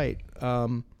 you're right.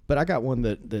 But I got one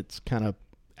that's kind of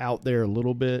out there a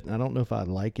little bit. And I don't know if I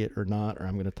like it or not, or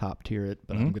I'm going to top tier it,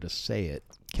 but I'm going to say it.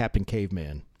 Captain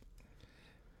Caveman.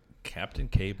 Captain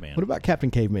Caveman. What about Captain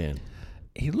Caveman?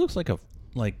 He looks like a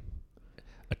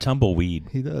tumbleweed.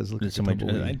 He does look like a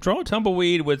tumbleweed. Draw a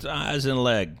tumbleweed with eyes and a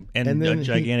leg and a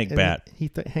gigantic bat. He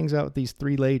hangs out with these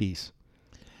 3 ladies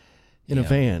in a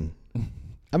van.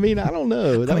 I mean, I don't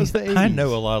know. That was the 80s. I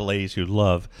know a lot of ladies who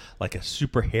love like a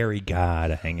super hairy guy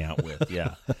to hang out with.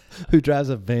 Yeah, who drives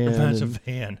a van. Drives a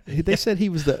van. They said he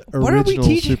was the original What are we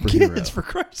teaching superhero. kids, for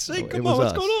Christ's sake? It Come was on,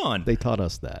 what's us. going on? They taught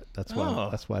us that. That's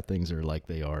why things are like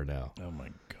they are now. Oh my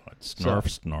God,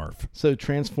 snarf. So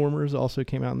Transformers also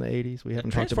came out in the 80s. We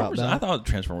haven't talked about that. I thought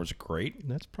Transformers were great.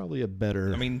 That's probably a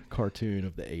better cartoon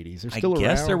of the 80s. They're still I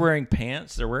guess around. they're wearing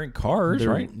pants. They're wearing cars,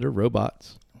 right? They're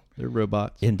robots. They're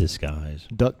robots. In disguise.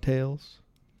 DuckTales.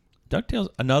 DuckTales,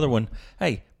 another one.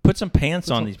 Hey, put some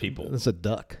pants on these people. That's a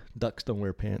duck. Ducks don't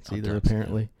wear pants either,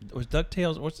 apparently. Was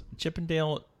DuckTales, what's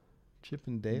Chippendale?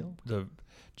 Chippendale? The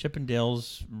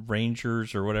Chippendale's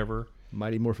Rangers or whatever.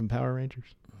 Mighty Morphin Power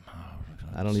Rangers? Oh,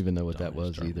 I don't even know what that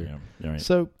was either. Yeah. Right.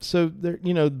 So there,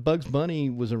 Bugs Bunny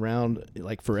was around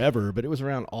like forever, but it was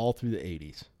around all through the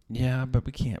 80s. Yeah, but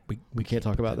we can't. We can't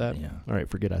talk about that? Yeah. All right,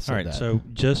 forget I said that. All right, so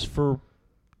just for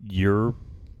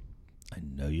I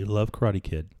know you love Karate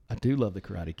Kid. I do love the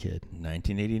Karate Kid.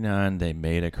 1989, they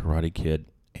made a Karate Kid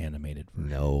animated version.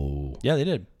 No. Yeah, they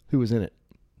did. Who was in it?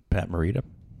 Pat Morita.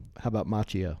 How about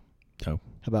Machio? No.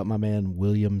 How about my man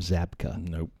William Zabka?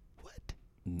 Nope. What?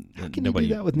 How can you do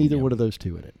that with neither one of those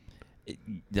two in it?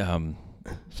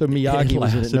 So Miyagi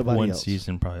was in it, nobody one else.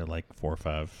 season, probably like 4 or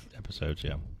 5 episodes,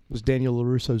 yeah. Was Daniel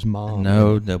LaRusso's mom?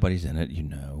 No, nobody's in it,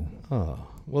 Oh.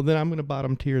 Well, then I'm going to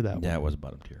bottom tier that one. Yeah, it was a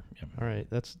bottom tier. Yeah. All right,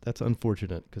 that's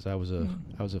unfortunate because I was a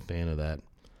fan of that.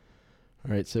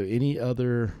 All right, so any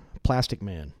other Plastic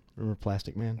Man? Remember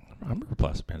Plastic Man? I remember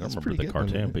Plastic Man. I don't remember the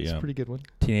cartoon, but yeah. It's a pretty good one.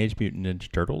 Teenage Mutant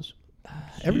Ninja Turtles.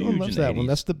 Everyone Huge loves in the that one. 80s.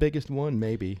 That's the biggest one,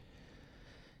 maybe.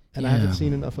 And I haven't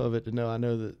seen enough of it to know. I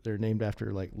know that they're named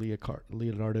after like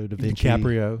Leonardo da Vinci.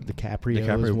 DiCaprio. DiCaprio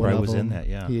DiCaprio was, was in that,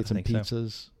 yeah. He ate some I think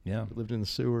pizzas. So. Yeah. Lived in the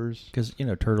sewers. Because,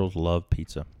 turtles love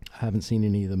pizza. I haven't seen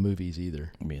any of the movies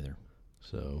either. Me either.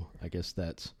 So I guess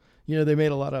that's, they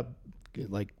made a lot of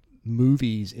like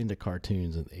movies into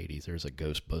cartoons in the 80s. There's a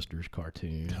Ghostbusters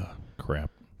cartoon.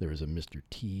 Crap. There was a Mr.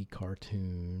 T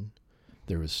cartoon.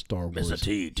 There was Star Wars. Mr.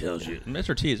 T tells you.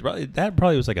 Mr. T is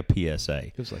probably was like a PSA.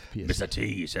 It was like a PSA. Mr.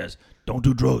 T says, "Don't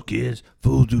do drugs, kids.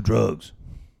 Fools do drugs.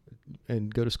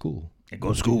 And go to school. And go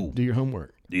to school. Do your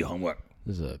homework. Do your homework."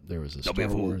 There was a Star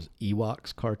Wars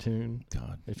Ewoks cartoon.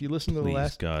 God. If you listen to the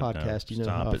last podcast, no.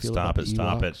 how I feel about the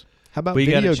Stop it. Ewoks. How about we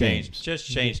video gotta games? change. Just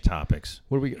change topics.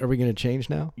 Are we going to change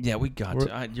now? Yeah, we got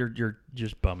to. You're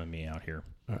just bumming me out here.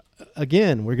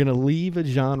 Again, we're going to leave a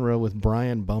genre with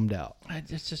Brian bummed out.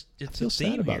 It's I feel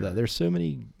sad about that. There's so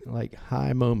many like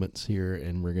high moments here,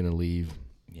 and we're going to leave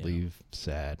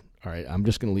sad. All right, I'm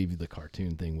just going to leave you the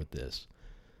cartoon thing with this.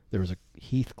 There was a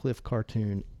Heathcliff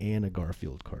cartoon and a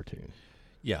Garfield cartoon.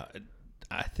 Yeah,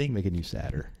 I think making you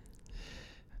sadder.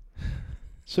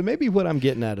 So maybe what I'm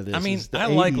getting out of this. I mean, is the I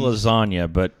 80s, like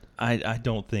lasagna, but I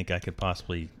don't think I could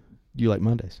possibly. You like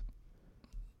Mondays?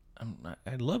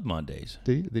 I love Mondays.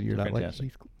 Do you? Then you're They're not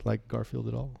like Garfield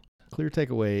at all. Clear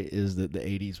takeaway is that the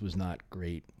 80s was not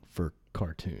great for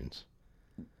cartoons.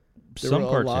 There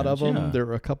were a lot of them. Yeah. There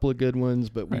were a couple of good ones,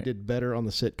 but we did better on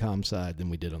the sitcom side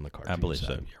than we did on the cartoon side. I believe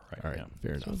so. You're right. All right,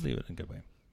 fair enough. So leave it in a good way.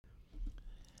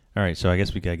 All right, so I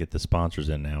guess we got to get the sponsors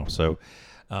in now. So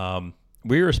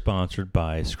we are sponsored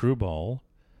by Screwball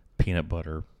Peanut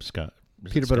Butter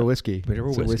Peanut butter whiskey. Peanut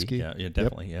butter whiskey. Yeah,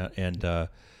 definitely. Yep. Yeah, and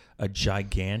a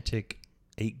gigantic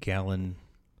 8-gallon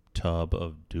tub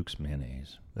of Duke's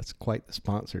mayonnaise. That's quite the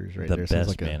sponsors right the there. The best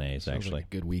like mayonnaise, actually. Like a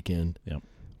good weekend. Yep.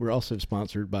 We're also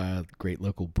sponsored by a great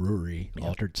local brewery,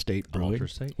 Altered State Brewing. Altered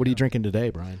State. What are you drinking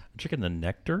today, Brian? I'm drinking the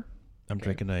Nectar. I'm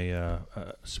drinking a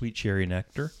sweet cherry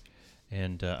nectar.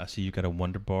 And I see you got a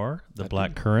Wonder Bar, the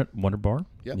Black Currant Wonder Bar.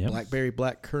 Yep, Blackberry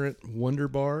Black Currant Wonder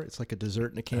Bar. It's like a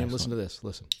dessert in a can. Excellent. Listen to this.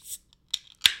 Listen.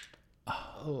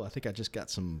 Oh, I think I just got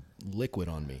some liquid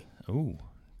on me. Ooh.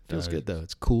 Feels good, though.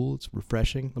 It's cool. It's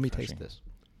refreshing. Let me taste this.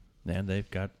 And they've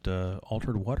got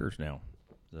altered waters now,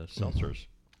 the seltzers.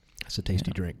 It's a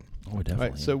tasty drink. Oh, definitely.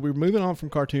 All right, so we're moving on from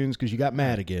cartoons because you got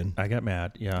mad again. I got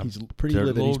mad, yeah. He's pretty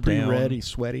livid. He's pretty red. He's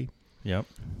sweaty. Yep.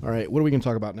 All right, what are we going to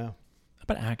talk about now? How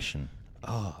about action?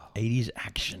 Oh, 80s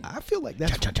action. I feel like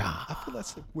that's I feel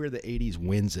that's where the 80s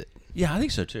wins it. Yeah, I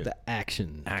think so too. The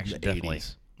action definitely.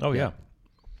 80s. Oh yeah.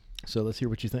 So let's hear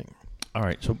what you think. All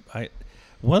right. So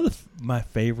one of my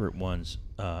favorite ones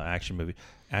action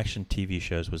TV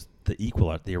shows was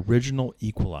the original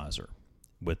Equalizer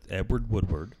with Edward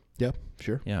Woodward. Yeah,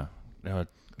 sure. Yeah.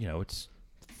 It's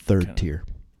third tier.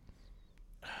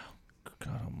 Oh,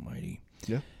 God Almighty.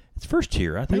 Yeah. It's first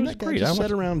tier. I think it was that guy great. Just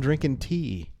sat around drinking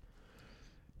tea.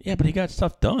 Yeah, but he got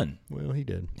stuff done. Well, he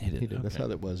did. He did. Okay. That's how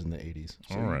that was in the 80s.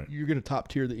 So all right. You're going to top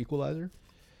tier the Equalizer?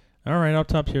 All right, I'll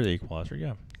top tier the Equalizer,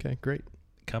 yeah. Okay, great.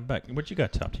 Come back. What you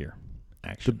got top tier?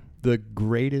 Action. The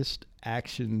greatest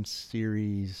action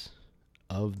series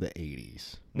of the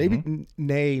 80s.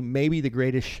 Maybe the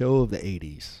greatest show of the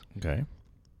 80s. Okay.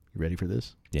 You ready for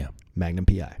this? Yeah. Magnum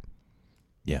P.I.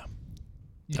 Yeah.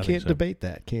 You can't debate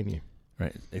that, can you?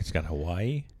 Right. It's got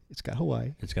Hawaii. It's got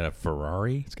Hawaii. It's got a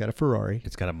Ferrari. It's got a Ferrari.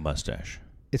 It's got a mustache.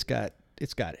 It's got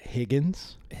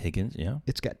Higgins. Higgins, yeah.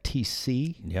 It's got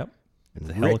TC. Yep. And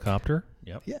the Rick. Helicopter.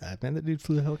 Yep. Yeah, man, that dude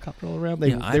flew the helicopter all around.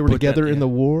 I they were put together that- in the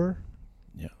war.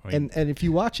 Yeah. I mean, And if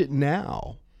you watch it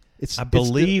now, I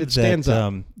believe it stands that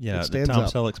up. the stands Tom up.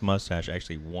 Selleck's mustache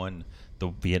actually won the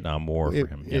Vietnam War for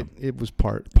him. Yeah, It was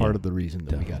part of the reason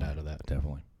that we got out of that.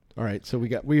 definitely. All right, so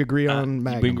we agree on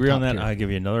Magnum. We agree on top that. tier. I'll give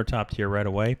you another top tier right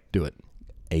away. Do it.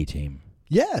 A-Team.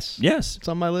 Yes. Yes. It's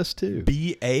on my list too.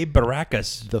 B.A.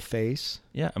 Baracus. The Face.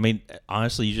 Yeah, I mean,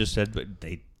 honestly, you just said but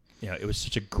it was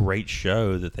such a great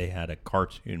show that they had a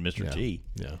cartoon, Mr. T.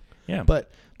 Yeah. Yeah. But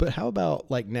how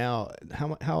about like now?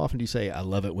 How often do you say I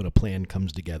love it when a plan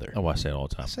comes together? Oh, I say it all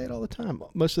the time. I say it all the time.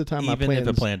 Most of the time, Even my if plans,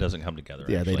 a plan doesn't come together.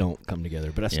 yeah, actually. they don't come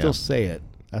together. But I Yeah. still say it.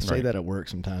 I say Right. that at work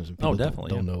sometimes when people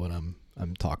definitely, don't know what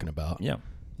I'm talking about. Yeah.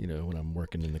 You know, when I'm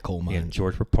working in the coal You got mines.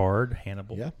 George Papard,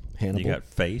 Hannibal. Yeah, Hannibal. You got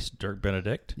Face, Dirk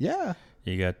Benedict. Yeah.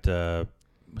 You got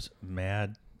what's it,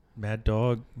 Mad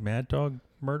Dog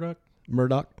Murdoch.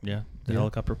 Murdoch. Yeah, the Yeah.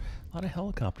 helicopter. A lot of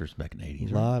helicopters back in the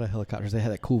 80s. A lot of helicopters. They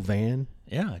had that cool van.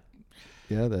 Yeah,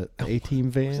 Yeah, the A-Team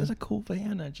van. This is a cool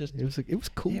van. It was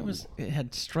cool. It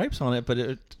had stripes on it, but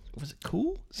was it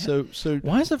cool? So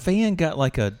Why has the van got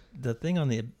like the thing on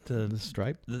the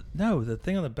stripe, the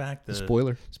thing on the back, the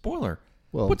spoiler. spoiler?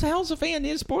 Well, What the hell does a van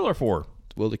need a spoiler for?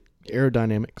 the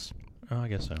aerodynamics. Oh, I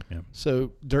guess so. Yeah.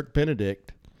 So Dirk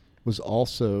Benedict was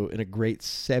also in a great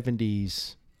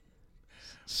 70s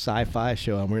sci-fi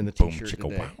show. I'm wearing the Boom, t-shirt chicka,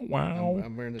 today. wow.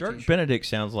 I'm wearing the Dirk t-shirt. Benedict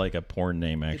sounds like a porn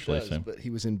name, It actually. does, So but he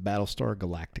was in Battlestar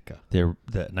Galactica. the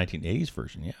 1980s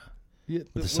version, yeah. Yeah,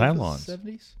 With the Cylons.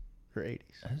 70s or 80s?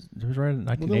 It was right in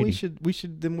Well, 1980. then we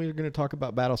should then we're going to talk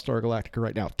about Battlestar Galactica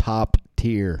right now. Top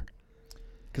tier.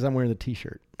 Because I'm wearing the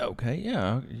t-shirt. Okay,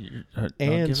 yeah. I'll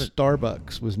And give it,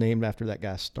 Starbucks was named after that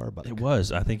guy Starbucks. it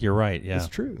was. I think you're right. Yeah. It's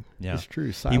true. Yeah. It's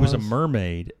true. He was a Cylons-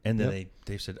 mermaid, and then Yep.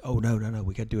 they said, "Oh no,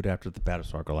 we got to do it after the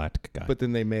Battlestar Galactica guy." But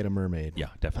then they made a mermaid. yeah,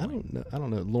 I definitely. don't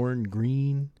know. Lauren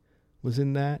Green was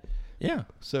in that. Yeah,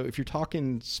 So if you're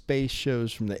talking space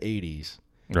shows from the 80s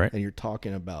right. and you're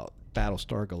talking about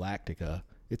Battlestar Galactica,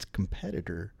 its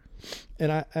competitor,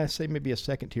 and I say maybe a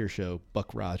second tier show,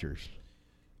 Buck Rogers,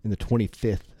 in the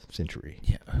 25th century.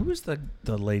 Yeah, who was the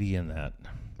lady in that?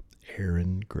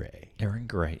 Aaron Gray. Erin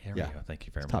Gray. There Yeah. we go. Thank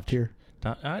you very much. Top tier?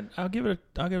 I'll give it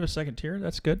a second tier.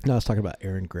 That's good. No, I was talking about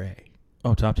Aaron Gray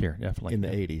Oh, top tier, definitely. in the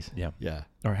 80s. Yeah. Yeah.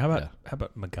 All right. How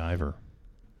about MacGyver?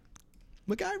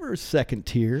 MacGyver is second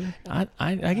tier. I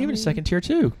gave it a second tier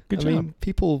too. Good I job. mean,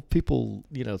 people,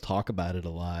 talk about it a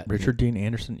lot. Richard Dean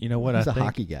Anderson. You know what? He's I a think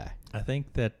hockey guy. I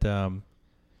think that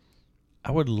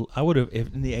I would have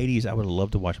if in the 80s I would have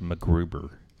loved to watch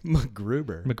MacGruber.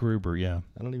 MacGruber. Yeah.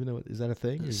 I don't even know is that a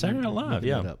thing? Is Saturday you Night Live, making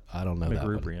yeah. that up? I don't know that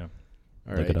MacGruber, one. yeah.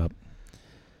 All Look right. it up.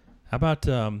 How about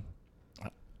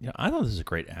I thought this is a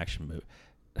great action movie.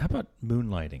 How about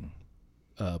Moonlighting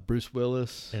Bruce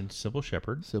Willis and Sybil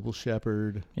Shepherd? Sybil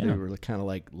Shepherd. Yeah. They were kind of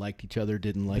liked each other,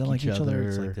 didn't They like each other.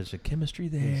 It's like there's a chemistry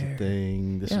There's there. a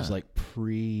thing. This Yeah. was like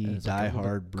pre And it's like Die a little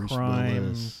Hard bit Bruce crime,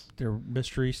 Willis. their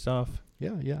mystery stuff.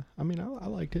 Yeah. I mean, I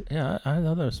liked it. Yeah, I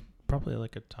thought that was probably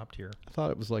like a top tier. I thought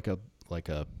it was like a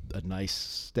nice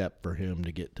step for him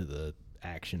to get to the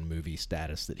action movie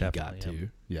status that he got Definitely, to.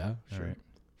 Yeah, All sure. right.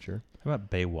 Sure. How about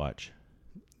Baywatch?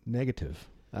 Negative.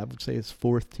 I would say it's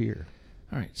fourth tier.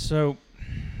 All right, so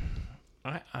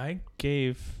I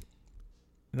gave.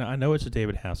 Now I know it's a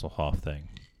David Hasselhoff thing,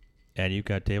 and you've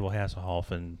got David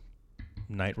Hasselhoff and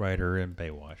Knight Rider and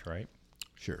Baywatch, right?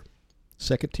 Sure.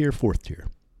 Second tier, fourth tier.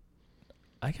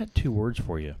 I got two words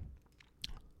for you.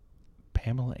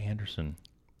 Pamela Anderson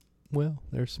Well,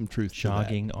 there's some truth to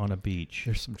jogging on a beach.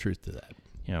 that. There's some truth to that.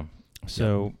 Yeah.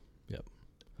 So, Yep.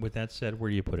 with that said, where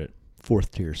do you put it?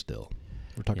 Fourth tier still.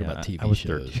 We're talking Yeah, about TV I was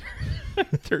shows.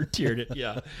 Third tiered it.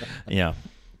 Yeah. Yeah.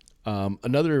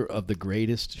 Another of the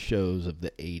greatest shows of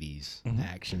the 80s, Mhm.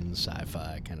 action,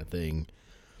 sci-fi kind of thing.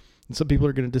 And some people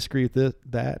are going to disagree with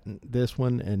this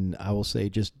one, and I will say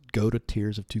just go to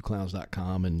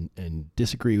tearsoftwoclowns.com and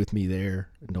disagree with me there,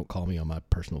 and don't call me on my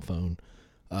personal phone.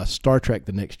 Star Trek: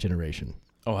 The Next Generation,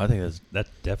 Oh, I think that's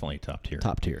definitely top tier.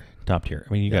 top tier, Top tier.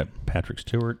 I mean, you Yeah. got Patrick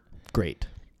Stewart. great.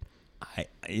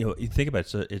 You think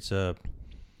about it, it's a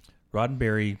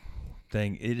Roddenberry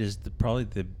thing. It is probably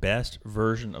the best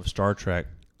version of Star Trek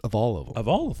Of all of them. Of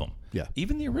all of them. Yeah.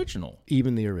 Even the original.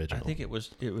 Even the original. I think it was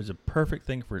a perfect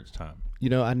thing for its time. You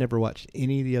know, I never watched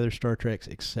any of the other Star Treks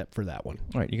except for that one.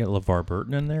 All right, you got LeVar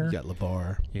Burton in there. You got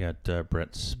LeVar. You got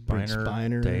Brett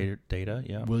Spiner. Data,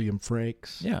 yeah. William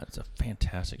Frakes. Yeah, it's a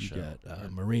fantastic show. You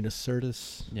got Marina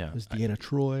Sirtis. Yeah. As Deanna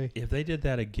Troi. If they did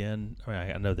that again,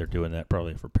 I know they're doing that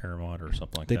probably for Paramount or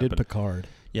something like that. They did Picard.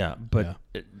 Yeah, but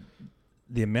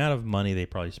the amount of money they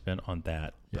probably spent on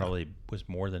that probably was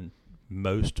more than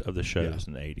most of the shows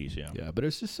in the 80s, Yeah, but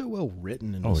it's just so well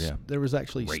written. And there was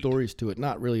actually stories to it,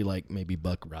 not really like maybe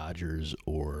Buck Rogers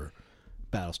or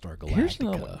Battlestar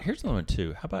Galactica. Here's another one,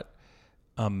 too. How about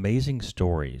Amazing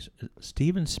Stories?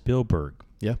 Steven Spielberg.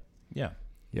 Yeah. Yeah.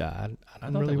 Yeah, I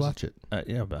didn't really watch it.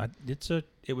 Yeah, but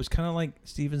it was kind of like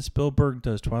Steven Spielberg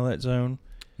does Twilight Zone.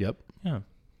 Yep. Yeah.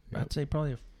 I'd say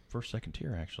probably a first, second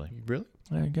tier, actually. Really?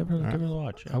 Yeah, give it a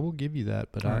watch. Yeah. I will give you that,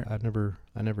 but I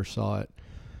never saw it.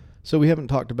 So we haven't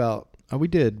talked about. We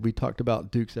did. We talked about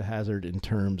Dukes of Hazzard in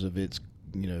terms of its,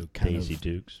 Daisy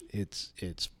Dukes.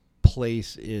 Its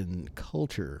place in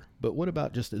culture. But what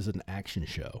about just as an action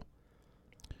show?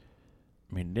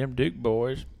 I mean, them Duke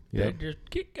boys. Yep. They just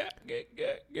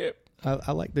get.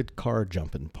 I like the car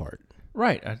jumping part.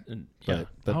 Right.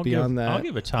 But beyond that, I'll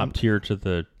give a top tier to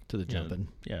the jumping.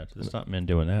 To the stuntmen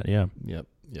doing that. Yeah. Yep.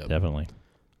 Definitely.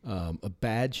 A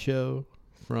bad show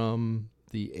from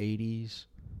the 80s.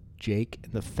 Jake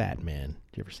and the Fat Man.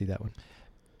 Did you ever see that one?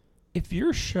 If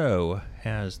your show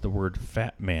has the word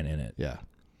Fat Man in it,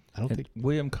 I don't think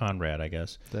William Conrad, I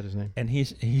guess. Is that his name? And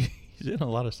he's in a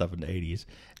lot of stuff in the 80s.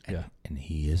 And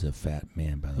he is a fat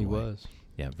man, by the way. He was.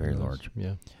 Yeah, very large.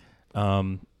 Yeah.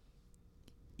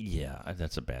 Yeah,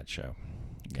 that's a bad show.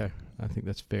 Okay, I think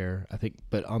that's fair.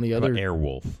 But on the other,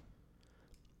 Airwolf.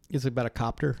 Is it about a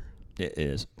copter? It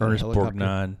is. Ernest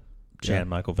Borgnine, Jan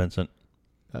Michael Vincent.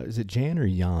 Is it Jan or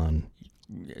Jan?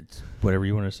 It's whatever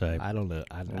you want to say. I don't know.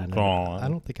 I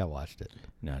don't think I watched it.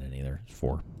 No, I didn't either. It's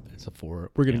 4. It's a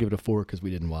 4. We're going to give it a 4 because we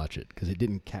didn't watch it because it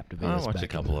didn't captivate us. I watched a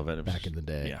couple of it back in the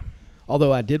day. Yeah.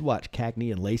 Although I did watch Cagney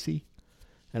and Lacey,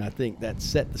 and I think that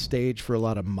set the stage for a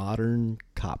lot of modern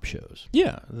cop shows.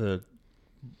 Yeah. The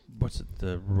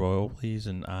Royalties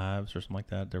and Ives or something like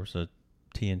that. There was a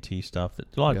TNT stuff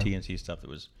of TNT stuff that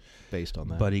was based on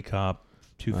that. Buddy cop.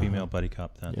 2 female buddy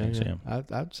cop things. Yeah.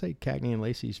 I'd say Cagney and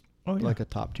Lacey's like a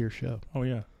top tier show. Oh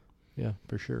yeah, yeah,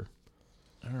 for sure.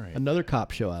 All right. Another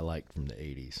cop show I liked from the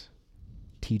 80s,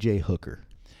 T.J. Hooker.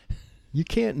 You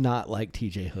can't not like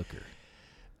T.J. Hooker.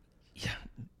 Yeah,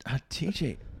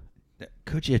 T.J.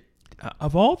 Could you?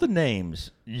 Of all the names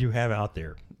you have out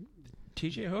there,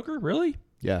 T.J. Hooker, really?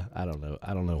 Yeah, I don't know.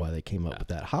 I don't know why they came up with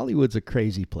that. Hollywood's a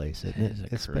crazy place, isn't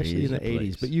it? Especially in the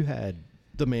 80s. But you had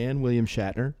the man William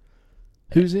Shatner.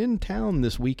 Who's in town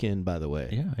this weekend, by the way?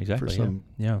 Yeah, exactly.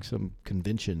 For some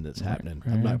convention that's happening.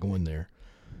 I'm not going there.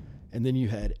 And then you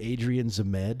had Adrian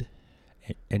Zemed.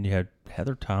 And you had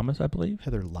Heather Thomas, I believe.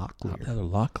 Heather Locklear. Heather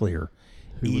Locklear.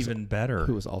 Better.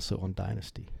 Who was also on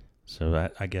Dynasty. So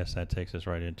I guess that takes us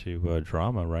right into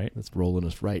drama, right? That's rolling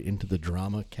us right into the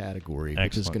drama category,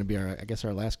 which is going to be,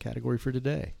 our last category for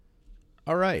today.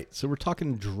 All right, so we're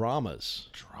talking dramas.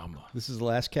 Drama. This is the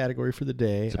last category for the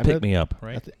day. It's a pick-me-up,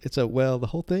 right? The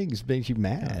whole thing makes you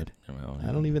mad.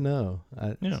 I don't even know.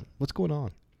 What's going on?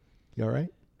 You all right?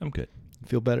 I'm good. You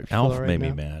feel better? Alf right made now?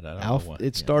 me mad. I don't Alf. know what.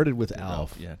 It started with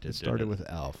Alf. Yeah, it started with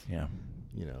Alf. Yeah.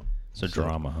 So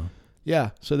drama, huh?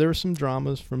 Yeah. So there were some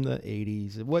dramas from the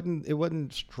 80s. It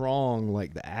wasn't strong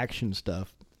like the action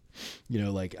stuff.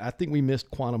 Like I think we missed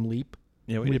Quantum Leap.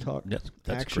 Yeah, we did. Talk that's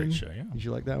action. A great show, yeah. Did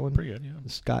you like that one? Pretty good, yeah.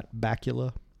 Scott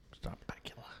Bakula.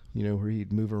 Where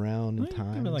he'd move around in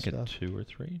time. Maybe like and a stuff. 2 or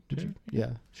 3.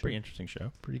 Yeah. Pretty interesting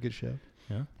show. Pretty good show.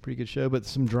 Yeah. Pretty good show, but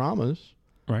some dramas.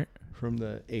 Right. From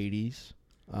the 80s.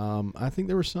 I think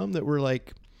there were some that were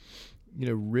like,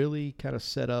 really kind of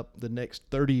set up the next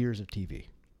 30 years of TV.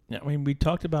 Yeah, I mean, we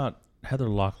talked about Heather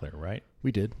Locklear, right?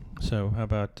 We did. So how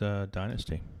about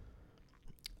Dynasty?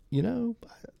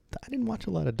 I didn't watch a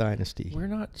lot of Dynasty. We're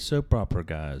not soap opera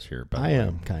guys here, by the way. I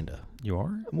am, kind of. You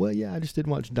are? Well, yeah, I just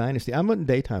didn't watch Dynasty. I'm a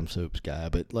daytime soaps guy,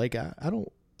 but like I don't.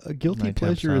 A guilty Nighttime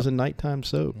pleasure soap. is a nighttime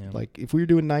soap. Yeah. Like if we were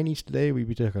doing 90s today, we'd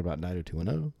be talking about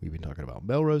 90210. We'd be talking about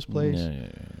Melrose Place.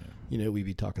 Yeah. We'd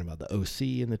be talking about the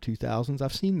OC in the 2000s.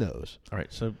 I've seen those. All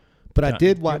right, so. But I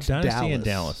did watch Dynasty and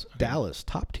Dallas. Okay. Dallas,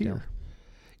 top tier.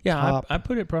 Yeah, I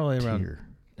put it probably tier.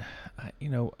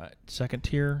 around, second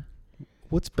tier.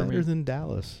 What's better than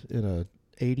Dallas in a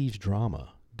 80s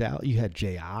drama? You had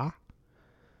J.R.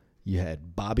 You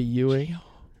had Bobby Ewing.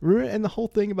 Remember, and the whole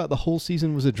thing about the whole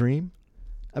season was a dream?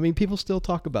 I mean, people still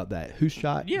talk about that. Who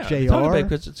shot Yeah, Jr.? talk about it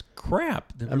because it's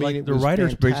crap. I mean, it the was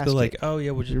writers basically fantastic. like, oh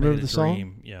yeah, we just You made remember a the song?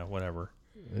 dream. Yeah, whatever.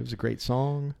 It was a great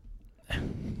song.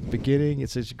 Beginning,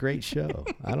 it's a great show.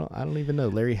 I don't even know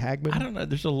Larry Hagman. I don't know.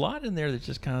 There's a lot in there that's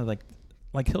just kind of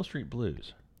like Hill Street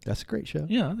Blues. That's a great show.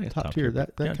 Yeah, I think it's top tier.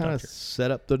 That Yeah, kind of top tier.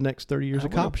 set up the next 30 years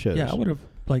of cop shows. Yeah, I would have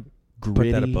like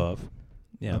Gritty, put that above.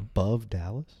 Yeah, above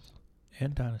Dallas.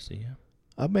 and Dynasty.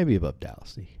 Yeah, Maybe above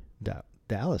Dallas.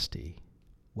 Dallas.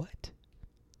 What?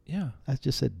 yeah, I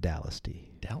just said Dallas.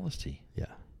 Dynasty. Yeah,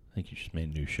 I think you just made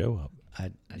a new show up.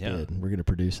 I Yeah. did. We're gonna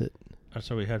produce it.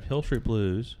 So we have Hill Street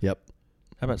Blues. Yep.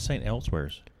 How about St.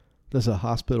 Elsewhere's? There's a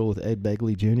hospital with Ed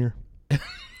Begley Jr.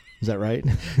 Is that right?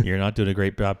 You're not doing a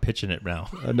great job pitching it now.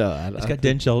 No, It's got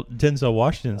Denzel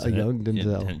Washington. a young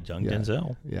Denzel. Young Yeah.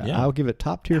 Denzel. Yeah, I'll give it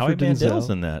top tier Howie for Denzel. Mandel's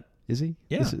in that. Is he?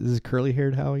 Yeah. This is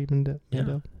curly-haired Howie Mandel. Yeah.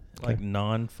 Okay. Like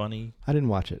non-funny. I didn't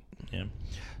watch it. Yeah,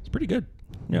 it's pretty good.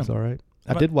 Yeah, It's all right.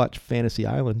 How I did watch Fantasy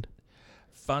Island.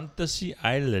 Fantasy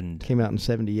Island. Came out in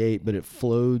 '78, but it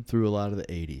flowed through a lot of the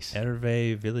 '80s.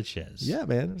 Hervé Villachez. Yeah,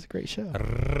 man, it was a great show.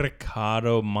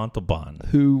 Ricardo Montalban.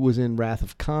 Who was in Wrath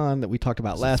of Khan that we talked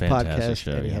about It's a last fantastic podcast,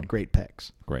 show, and he yeah. had great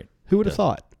pecs. Great. Who would have Yeah.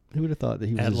 thought? Who would have thought that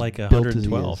he was Had as like built as he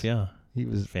 112. is? Yeah, He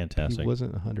was fantastic. He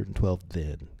wasn't 112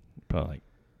 then, Probably like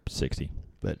 60.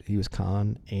 but he was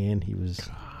Khan, and he was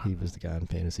the guy in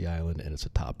Fantasy Island, and it's a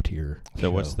top tier. So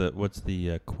show. what's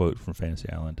the quote from Fantasy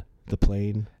Island? The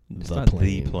plane? It's The not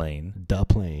plane. the plane. The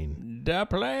plane. The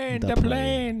plane. The The plane.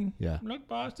 plane. Yeah, Look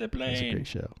past the it's a plane. great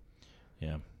show.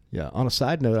 Yeah. Yeah. On a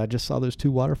side note, I just saw those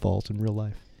two waterfalls in real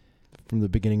life from the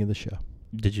beginning of the show.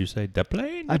 Did you say the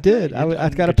plane? I did.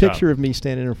 I've got a Good job. picture of me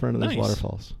standing in front of those Nice.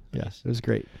 waterfalls. Yeah, Nice. it was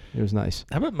great. It was nice.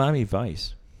 How about Miami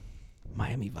Vice?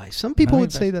 Miami Vice. Some people Miami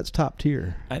would say Vice. that's top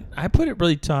tier. I put it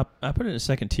really top. I put it in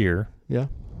second tier Yeah.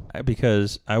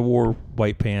 because I wore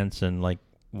white pants and like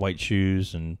white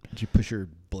shoes and Did you push your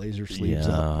blazer sleeves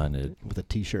up and with a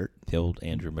T-shirt? the old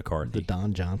Andrew McCarthy. The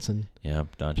Don Johnson. Yeah,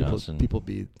 Don People- Johnson. People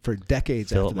be for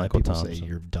decades Philip after that. Michael People Thompson. say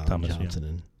you're Don Thomas, yeah. Johnson.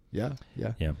 And yeah.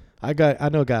 Yeah. I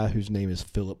know a guy whose name is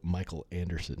Philip Michael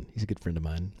Anderson. He's a good friend of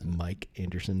mine, Mike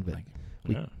Anderson, but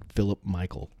Yeah. Philip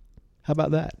Michael. How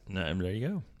about that? No, there you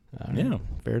go. All right, Yeah.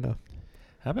 fair enough.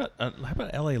 How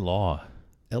about L.A. Law?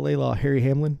 L.A. Law, Harry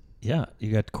Hamlin, Yeah,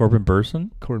 you got Corbin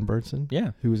Burnson. Corbin Burnson,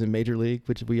 Yeah, who was in Major League,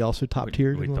 which we also top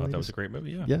tiered. We in the thought that ladies. was a great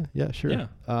movie. Yeah. Yeah, sure. Yeah.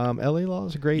 L.A. Law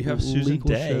is a great. You have Susan legal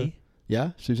Day, show.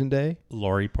 Yeah, Susan Day,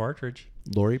 Laurie Partridge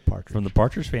Lori Partridge from the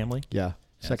Partridge Family. Yeah,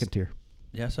 second tier.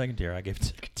 Yeah, second tier. I gave it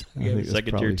second. I I gave think it that's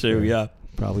second tier probably too. fair. Yeah.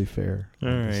 Probably fair. All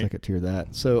right. Second tier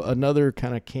that. So another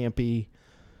kind of campy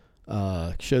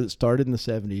show that started in the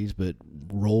 70s but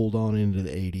rolled on into the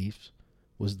 80s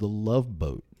was The Love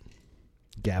Boat.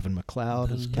 Gavin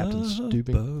MacLeod as Captain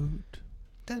Stubing.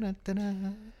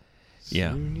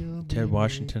 Yeah. Ted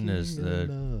Washington is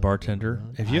the bartender.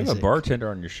 If you have a Isaac. bartender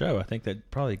on your show, I think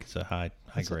that probably gets a high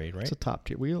grade, right? It's a top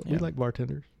tier. We Yeah. like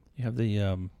bartenders. You have the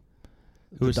The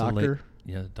who is doctor.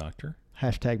 the doctor.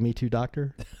 Hashtag Me Too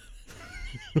Doctor.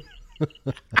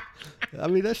 I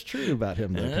mean, that's true about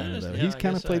him, though. Kind of, though. Yeah, He's I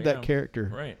kind guess of played so, that yeah.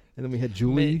 character. Right. And then we had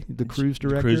Julie, the cruise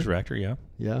director. Cruise director, yeah.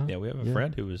 Yeah. Yeah, we have a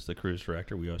friend who was the cruise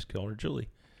director. We always called her Julie.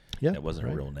 Yeah. That wasn't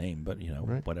right. a real name, but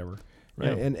Right. whatever. Yeah,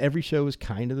 Right. and every show was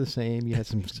kind of the same. You had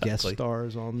some guest Exactly.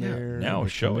 stars on Yeah. there. Now They come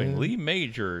showing in. Lee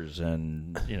Majors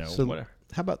and So whatever.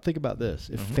 How about think about this?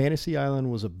 If Mhm. Fantasy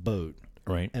Island was a boat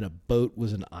Right. and a boat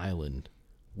was an island,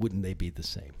 wouldn't they be the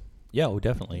same? Yeah, oh,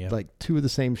 definitely. Yeah. Like two of the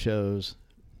same shows,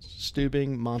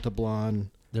 Stubing, Montalban,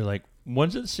 They're like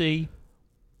one's at sea,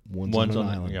 one's on an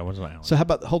island. Yeah, one's on an island. So how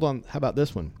about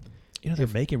this one?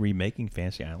 they're remaking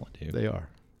Fantasy Island too. They are.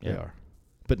 They Yeah. are.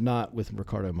 But not with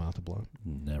Ricardo Montalban.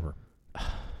 Never.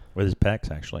 With his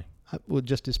pecs, actually. Well,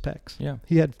 just his pecs. Yeah.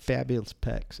 He had fabulous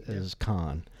pecs as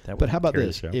Khan. That But would how about carry the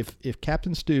this? show. If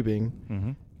Captain Stubing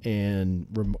Mm-hmm.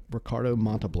 and Ricardo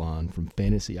Montalban from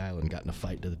Fantasy Island got in a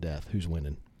fight to the death, who's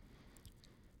winning?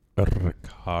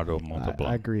 Ricardo Montalban.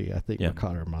 I agree. I think Yeah.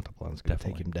 Ricardo Montalban's going to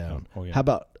take Definitely. him down. Oh, yeah.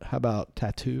 How about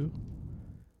Tattoo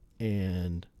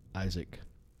and Isaac,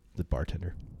 the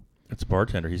bartender? It's a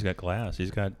bartender. He's got glass.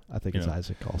 He's got I think You it's know,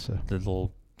 Isaac also. the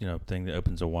little thing that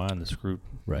opens a wine, the screw.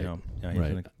 Right. Yeah, he's Right.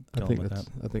 gonna I tell think him with that's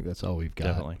that. I think that's all we've got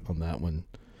Definitely. on that one.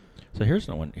 So here's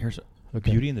another one. Here's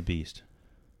Okay. Beauty and the Beast.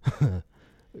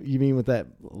 You mean with that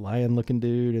lion-looking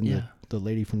dude and Yeah. the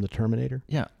lady from the Terminator,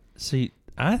 Yeah. See,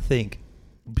 I think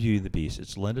Beauty and the Beast.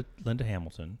 It's Linda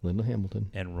Hamilton Linda Hamilton?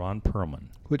 and Ron Perlman.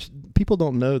 Which people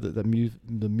don't know that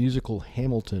the musical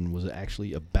Hamilton was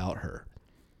actually about her.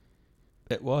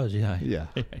 It was, yeah. Yeah.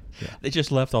 They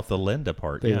just left off the Linda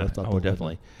part. They left off the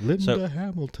definitely. Linda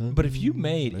Hamilton. But if you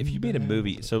made a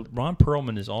movie, so Ron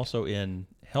Perlman is also in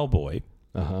Hellboy,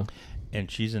 and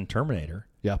she's in Terminator.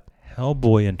 Yep.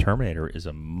 Hellboy and Terminator is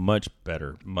a much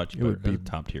better, would be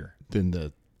top tier than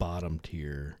the bottom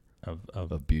tier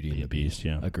of Beauty and the Beast.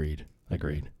 Yeah, Agreed. How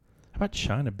about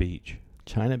China Beach?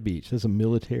 China Beach. There's a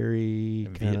military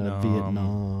kind of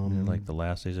Vietnam, like the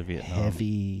last days of Vietnam.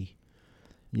 Heavy.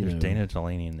 There's Dana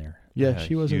Delaney in there. Yeah,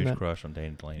 she was in that. Huge crush on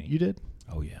Dana Delaney. You did?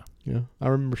 Oh yeah. Yeah, I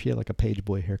remember she had like a page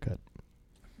boy haircut.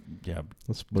 Yeah,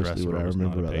 that's mostly what I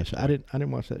remember about that show. I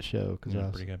didn't watch that show because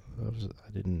pretty good.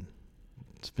 I didn't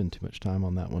spend too much time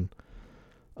on that one.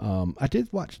 I did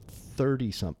watch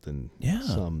 30-something. Yeah.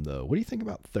 Some though. What do you think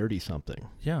about 30-something?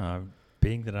 Yeah,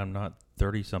 being that I'm not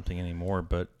 30-something anymore,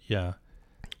 but yeah.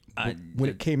 When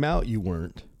it came out, you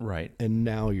weren't. Right. And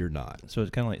now you're not. So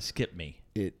it's kind of like Skip Me.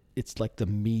 It's like the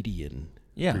median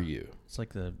for you. It's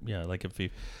like like if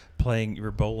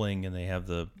you're bowling and they have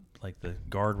the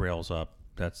guardrails up,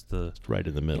 that's right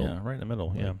in the middle. Yeah, right in the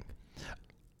middle. Yeah.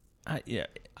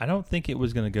 I don't think it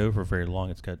was going to go for very long.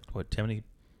 It's got Timothy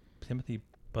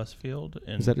Busfield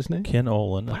and is that his name? Ken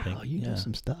Olin. Wow, I think. You know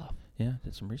some stuff. Yeah,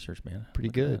 did some research, man. Pretty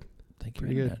good. Thank you.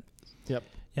 Pretty good. Yep.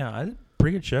 Yeah,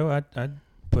 pretty good show. I'd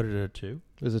put it at a 2.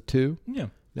 It was a 2? Yeah.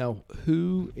 Now,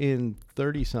 who in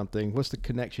 30-something, what's the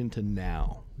connection to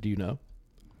now? Do you know?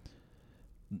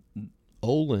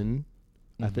 Olin,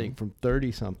 I think, from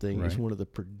 30-something is one of the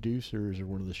producers or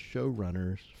one of the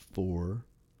showrunners for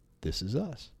This Is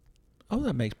Us. Oh,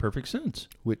 that makes perfect sense.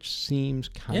 Which seems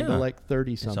kind of like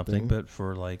 30-something. But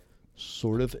for like...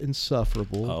 sort of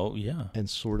insufferable. Oh, yeah. And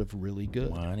sort of really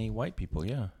good. Whiny white people,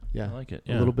 yeah. Yeah. I like it.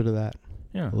 Yeah. A little bit of that.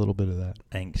 Yeah. A little bit of that.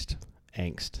 Angst.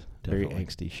 Definitely. Very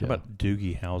angsty show. How about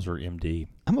Doogie Howser, MD?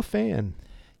 I'm a fan.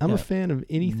 I'm a fan of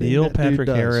anything Neil that Patrick dude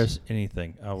does. Harris,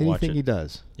 anything. I'll watch it. Anything he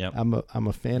does. Yep. I'm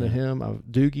a fan of him.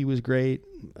 Doogie was great.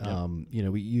 Yep.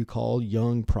 You call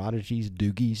young prodigies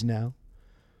Doogies now.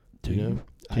 Do you?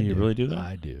 Can you really do that?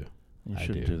 I do. You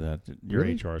shouldn't do that. Your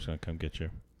HR is going to come get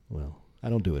you. Well, I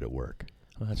don't do it at work.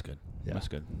 Well, that's good. Yeah. That's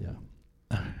good.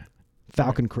 Yeah.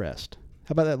 Falcon Crest.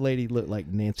 How about that lady looked like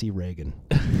Nancy Reagan?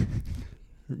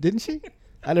 Didn't she?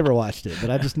 I never watched it, but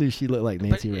I just knew she looked like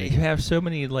Nancy Reagan. You have so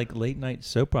many like late night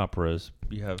soap operas.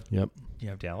 You have You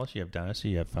have Dallas. You have Dynasty.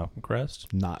 You have Falcon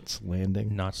Crest. Knots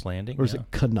Landing. Knots Landing. Or is it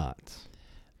Knots?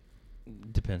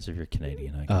 Depends if you're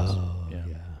Canadian, I guess. Oh,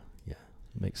 yeah.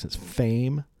 Makes sense.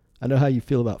 Fame. I know how you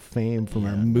feel about Fame from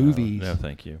our movies. No,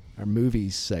 thank you. Our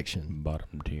movies section.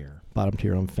 Bottom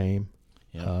tier on Fame.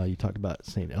 Yeah. You talked about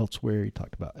St. Elsewhere. You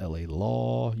talked about L.A.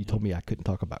 Law. You told me I couldn't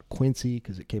talk about Quincy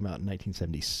because it came out in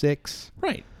 1976.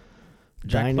 Right.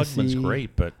 Jack Dynasty. Klugman's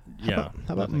great, but How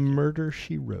about Murder,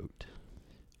 She Wrote?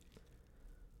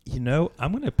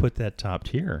 I'm going to put that top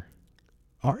tier.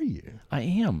 Are you? I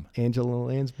am. Angela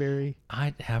Lansbury?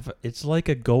 It's like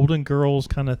a Golden Girls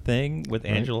kind of thing with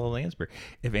Angela Lansbury.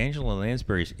 If Angela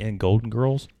Lansbury's in Golden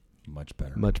Girls, much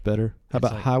better. Much better. How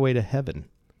about Highway to Heaven?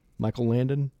 Michael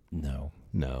Landon? No.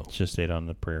 It's just Stayed on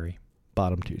the Prairie.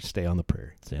 Bottom tier. Stay on the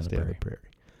Prairie. Stay on the Prairie.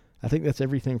 I think that's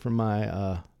everything from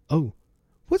my,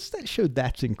 what's that show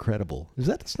That's Incredible?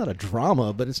 It's not a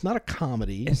drama, but it's not a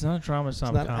comedy. It's not a drama, it's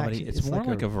not a comedy. Action. It's more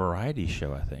like a variety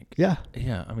show, I think. Yeah.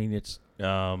 Yeah, I mean, it's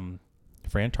Fran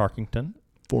Tarkington.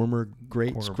 Former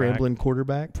great scrambling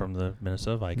quarterback. From the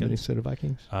Minnesota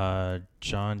Vikings.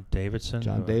 John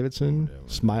Davidson.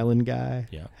 Smiling guy.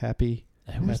 Yeah. Happy.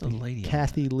 Who was the lady?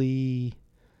 Kathy Lee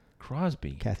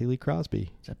Crosby.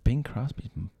 Is that Bing Crosby's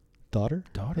daughter?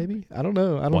 Maybe? I don't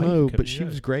know, but she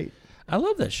was great. I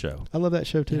love that show. I love that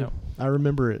show, too. I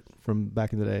remember it from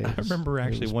back in the day. I remember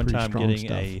actually one time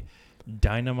getting a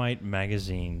Dynamite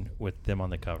magazine with them on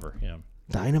the cover. Yeah.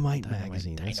 Dynamite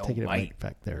magazine. Let's take it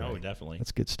back there. Oh, definitely.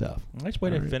 That's good stuff. Nice way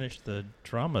to finish the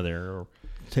drama there. Or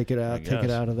take it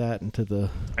out of that into the... All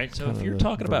right, so if you're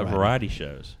talking about variety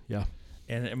shows... Yeah.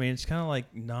 And, I mean, it's kind of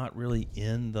like not really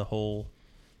in the whole...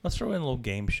 Let's throw in a little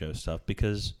game show stuff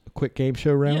because... A quick game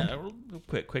show round?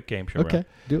 Yeah, quick game show round. Okay,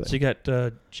 do it. So you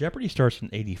got Jeopardy starts in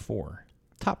 84.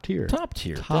 Top tier.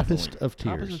 Toppest of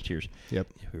tiers. Yep.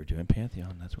 If we were doing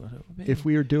Pantheon, that's what it would be. If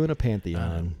we were doing a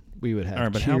Pantheon, we would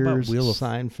have but Cheers, how about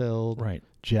Seinfeld,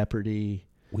 Jeopardy.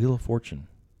 Wheel of Fortune.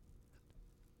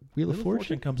 Wheel of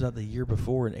Fortune comes out the year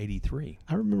before in 83.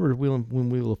 I remember when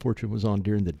Wheel of Fortune was on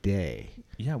during the day.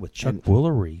 Yeah, with Chuck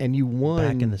Woolery. And you won.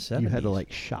 Back in the 70s. You had to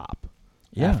shop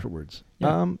Yeah. afterwards.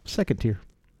 Yeah. Second tier.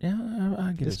 Yeah,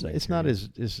 I get it. It's not as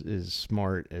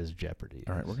smart as Jeopardy.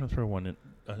 All right, we're going to throw one in,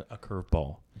 a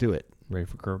curveball. Do it. Ready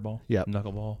for curveball? Yep.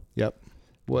 Knuckleball? Yep.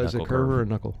 Was it Knuckle curve curve. or a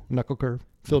knuckle? Knuckle curve.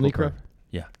 Phil Necro?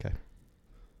 Yeah. Okay.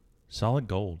 Solid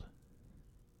Gold.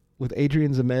 With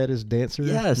Adrian Zmed as dancer.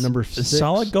 Yes. Number 6.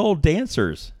 Solid Gold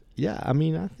dancers. Yeah, I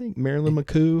mean, I think Marilyn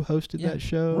McCoo hosted that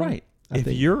show. Right. If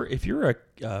you're a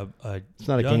it's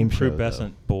not a young game show,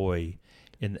 pubescent boy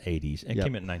in the 80s, and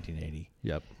came in 1980.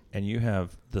 Yep. And you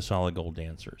have the Solid Gold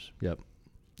dancers. Yep.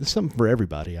 There's something for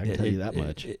everybody. I can tell you that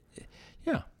much.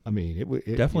 Yeah. I mean,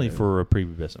 it definitely for a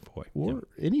prepubescent boy. Or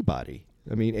anybody.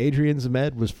 I mean, Adrian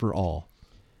Zmed was for all.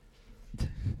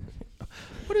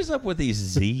 What is up with these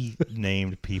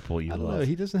Z-named people you I don't love? know.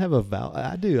 He doesn't have a vowel.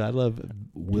 I do. I love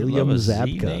William a Zabka.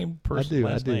 Z-named person,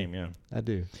 I do. name, yeah. I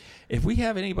do. If we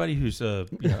have anybody who's a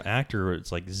actor,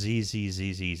 it's like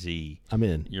Z. I'm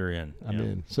in. You're in. I'm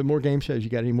in. So more game shows. You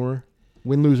got any more?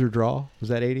 Win, lose, or draw? Was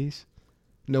that 80s?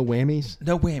 No whammies?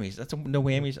 No whammies. No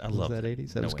whammies. I love that.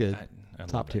 80s? That was good. I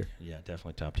top tier. Yeah,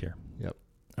 definitely top tier. Yep.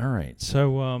 All right.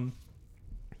 So,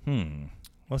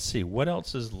 let's see. What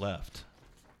else is left?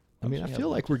 I mean, I feel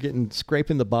like we're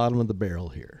scraping the bottom of the barrel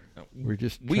here.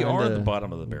 We are at the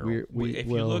bottom of the barrel. If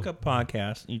you look up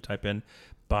podcast and you type in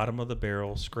bottom of the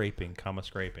barrel scraping,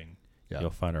 you'll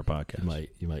find our podcast.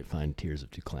 You might find Tears of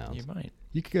Two Clowns. You might.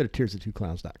 You could go to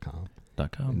tearsoftvtwoclowns.com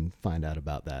and find out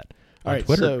about that. All right,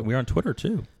 Twitter. So we're on Twitter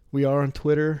too. We are on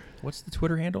Twitter. What's the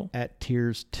Twitter handle? At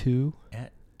Tears2.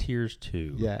 At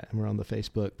Tears2. Yeah, and we're on the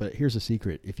Facebook. But here's a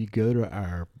secret: if you go to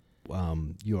our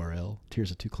URL,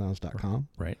 tearsoftvtwoclowns.com,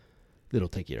 right, it'll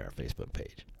take you to our Facebook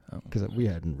page. Because we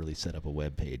hadn't really set up a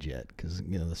web page yet. Because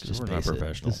let's just face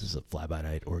it, this is a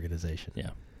fly-by-night organization. Yeah,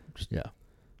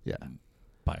 yeah.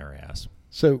 By our ass.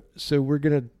 So we're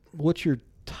gonna. What's your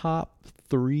top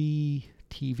 3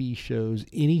 TV shows,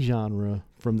 any genre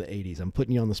from the 80s? I'm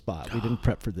putting you on the spot. We didn't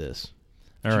prep for this.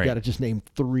 All right. You got to just name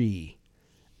 3.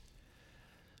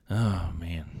 Oh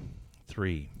man,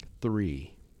 3.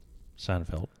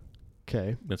 Seinfeld.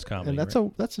 Okay, that's comedy. And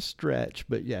that's a stretch,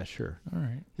 but yeah, sure. All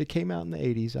right. It came out in the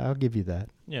 80s. I'll give you that.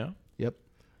 Yeah. Yep.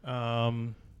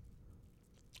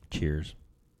 Cheers.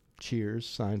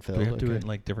 Seinfeld. Do we have to do it in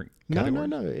like different categories?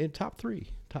 No. In top 3.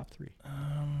 Top 3.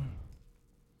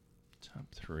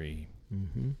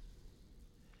 Mm-hmm.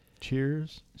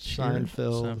 Cheers.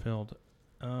 Seinfeld.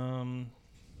 Can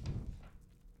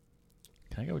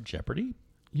I go with Jeopardy?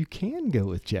 You can go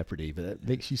with Jeopardy, but that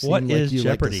makes you seem what like is you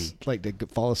Jeopardy? like to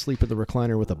fall asleep in the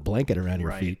recliner with a blanket around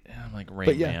your feet. I'm like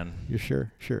Rain Man. You're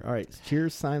sure. All right.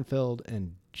 Cheers, Seinfeld,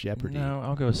 and Jeopardy. No,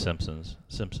 I'll go with Simpsons.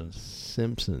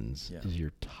 Simpsons is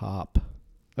your top.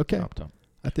 Okay. Top.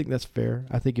 I think that's fair.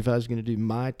 I think if I was going to do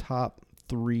my top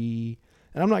 3,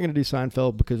 and I'm not going to do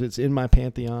Seinfeld because it's in my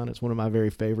pantheon. It's one of my very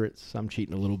favorites. I'm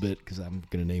cheating a little bit because I'm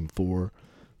going to name 4.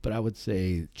 But I would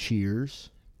say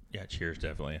Cheers. Yeah, Cheers,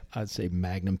 definitely. I'd say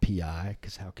Magnum P.I.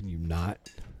 because how can you not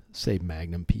say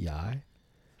Magnum P.I.?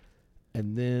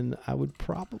 And then I would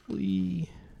probably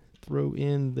throw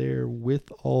in there with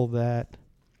all that.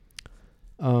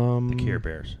 The Care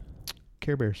Bears.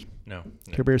 Care Bears. No.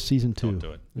 Care Bears season 2. Don't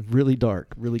do it. Really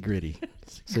dark, really gritty.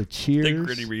 So Cheers. Big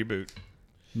gritty reboot.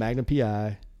 Magnum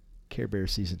P.I., Care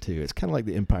Bears season 2. It's kind of like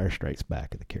the Empire Strikes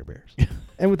Back of the Care Bears.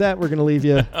 And with that, we're going to leave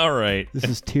you. All right. This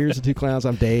is Tears of Two Clowns.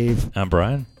 I'm Dave. I'm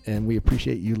Brian. And we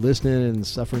appreciate you listening and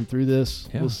suffering through this.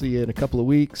 Yeah. We'll see you in a couple of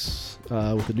weeks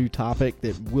with a new topic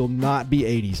that will not be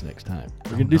 80s next time.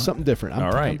 We're going to do something different.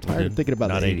 I'm tired of thinking about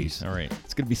not the 80s. All right.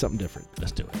 It's going to be something different.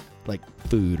 Let's do it. Like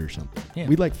food or something. Yeah.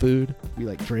 We like food. We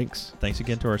like drinks. Thanks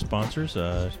again to our sponsors,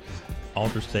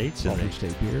 Alder States. Alder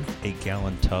State beer.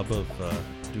 8-gallon tub of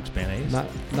Duke's mayonnaise.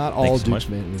 Not all Duke's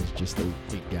mayonnaise, just the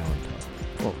 8-gallon tub.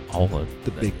 Well, all of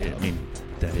the big tub. I mean,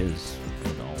 that is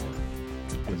all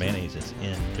of the mayonnaise is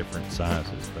in different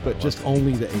sizes. But just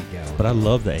only the 8-gallon. But I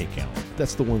love the 8-gallon.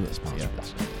 That's the one that sponsors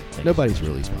us. Nobody's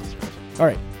really sponsored us. All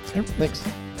right. Thanks.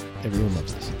 Everyone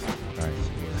loves us. All right.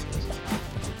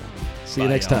 See you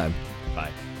next time.